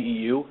your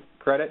CEU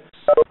credit.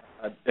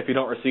 If you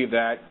don't receive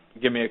that,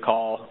 give me a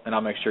call and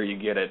I'll make sure you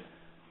get it.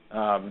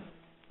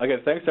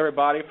 Again, thanks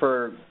everybody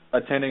for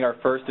attending our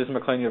first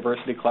Disney-McLane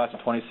University class of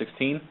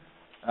 2016.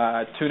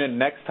 Tune in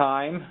next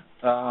time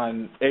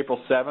on April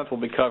 7th. We'll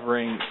be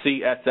covering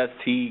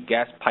CSST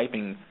gas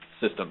piping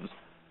systems.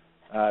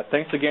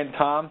 Thanks again,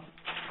 Tom.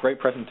 Great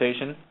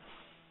presentation.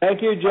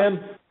 Thank you, Jim.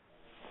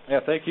 Yeah,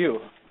 thank you.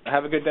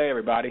 Have a good day,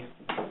 everybody.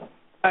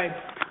 Bye.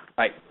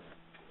 Bye.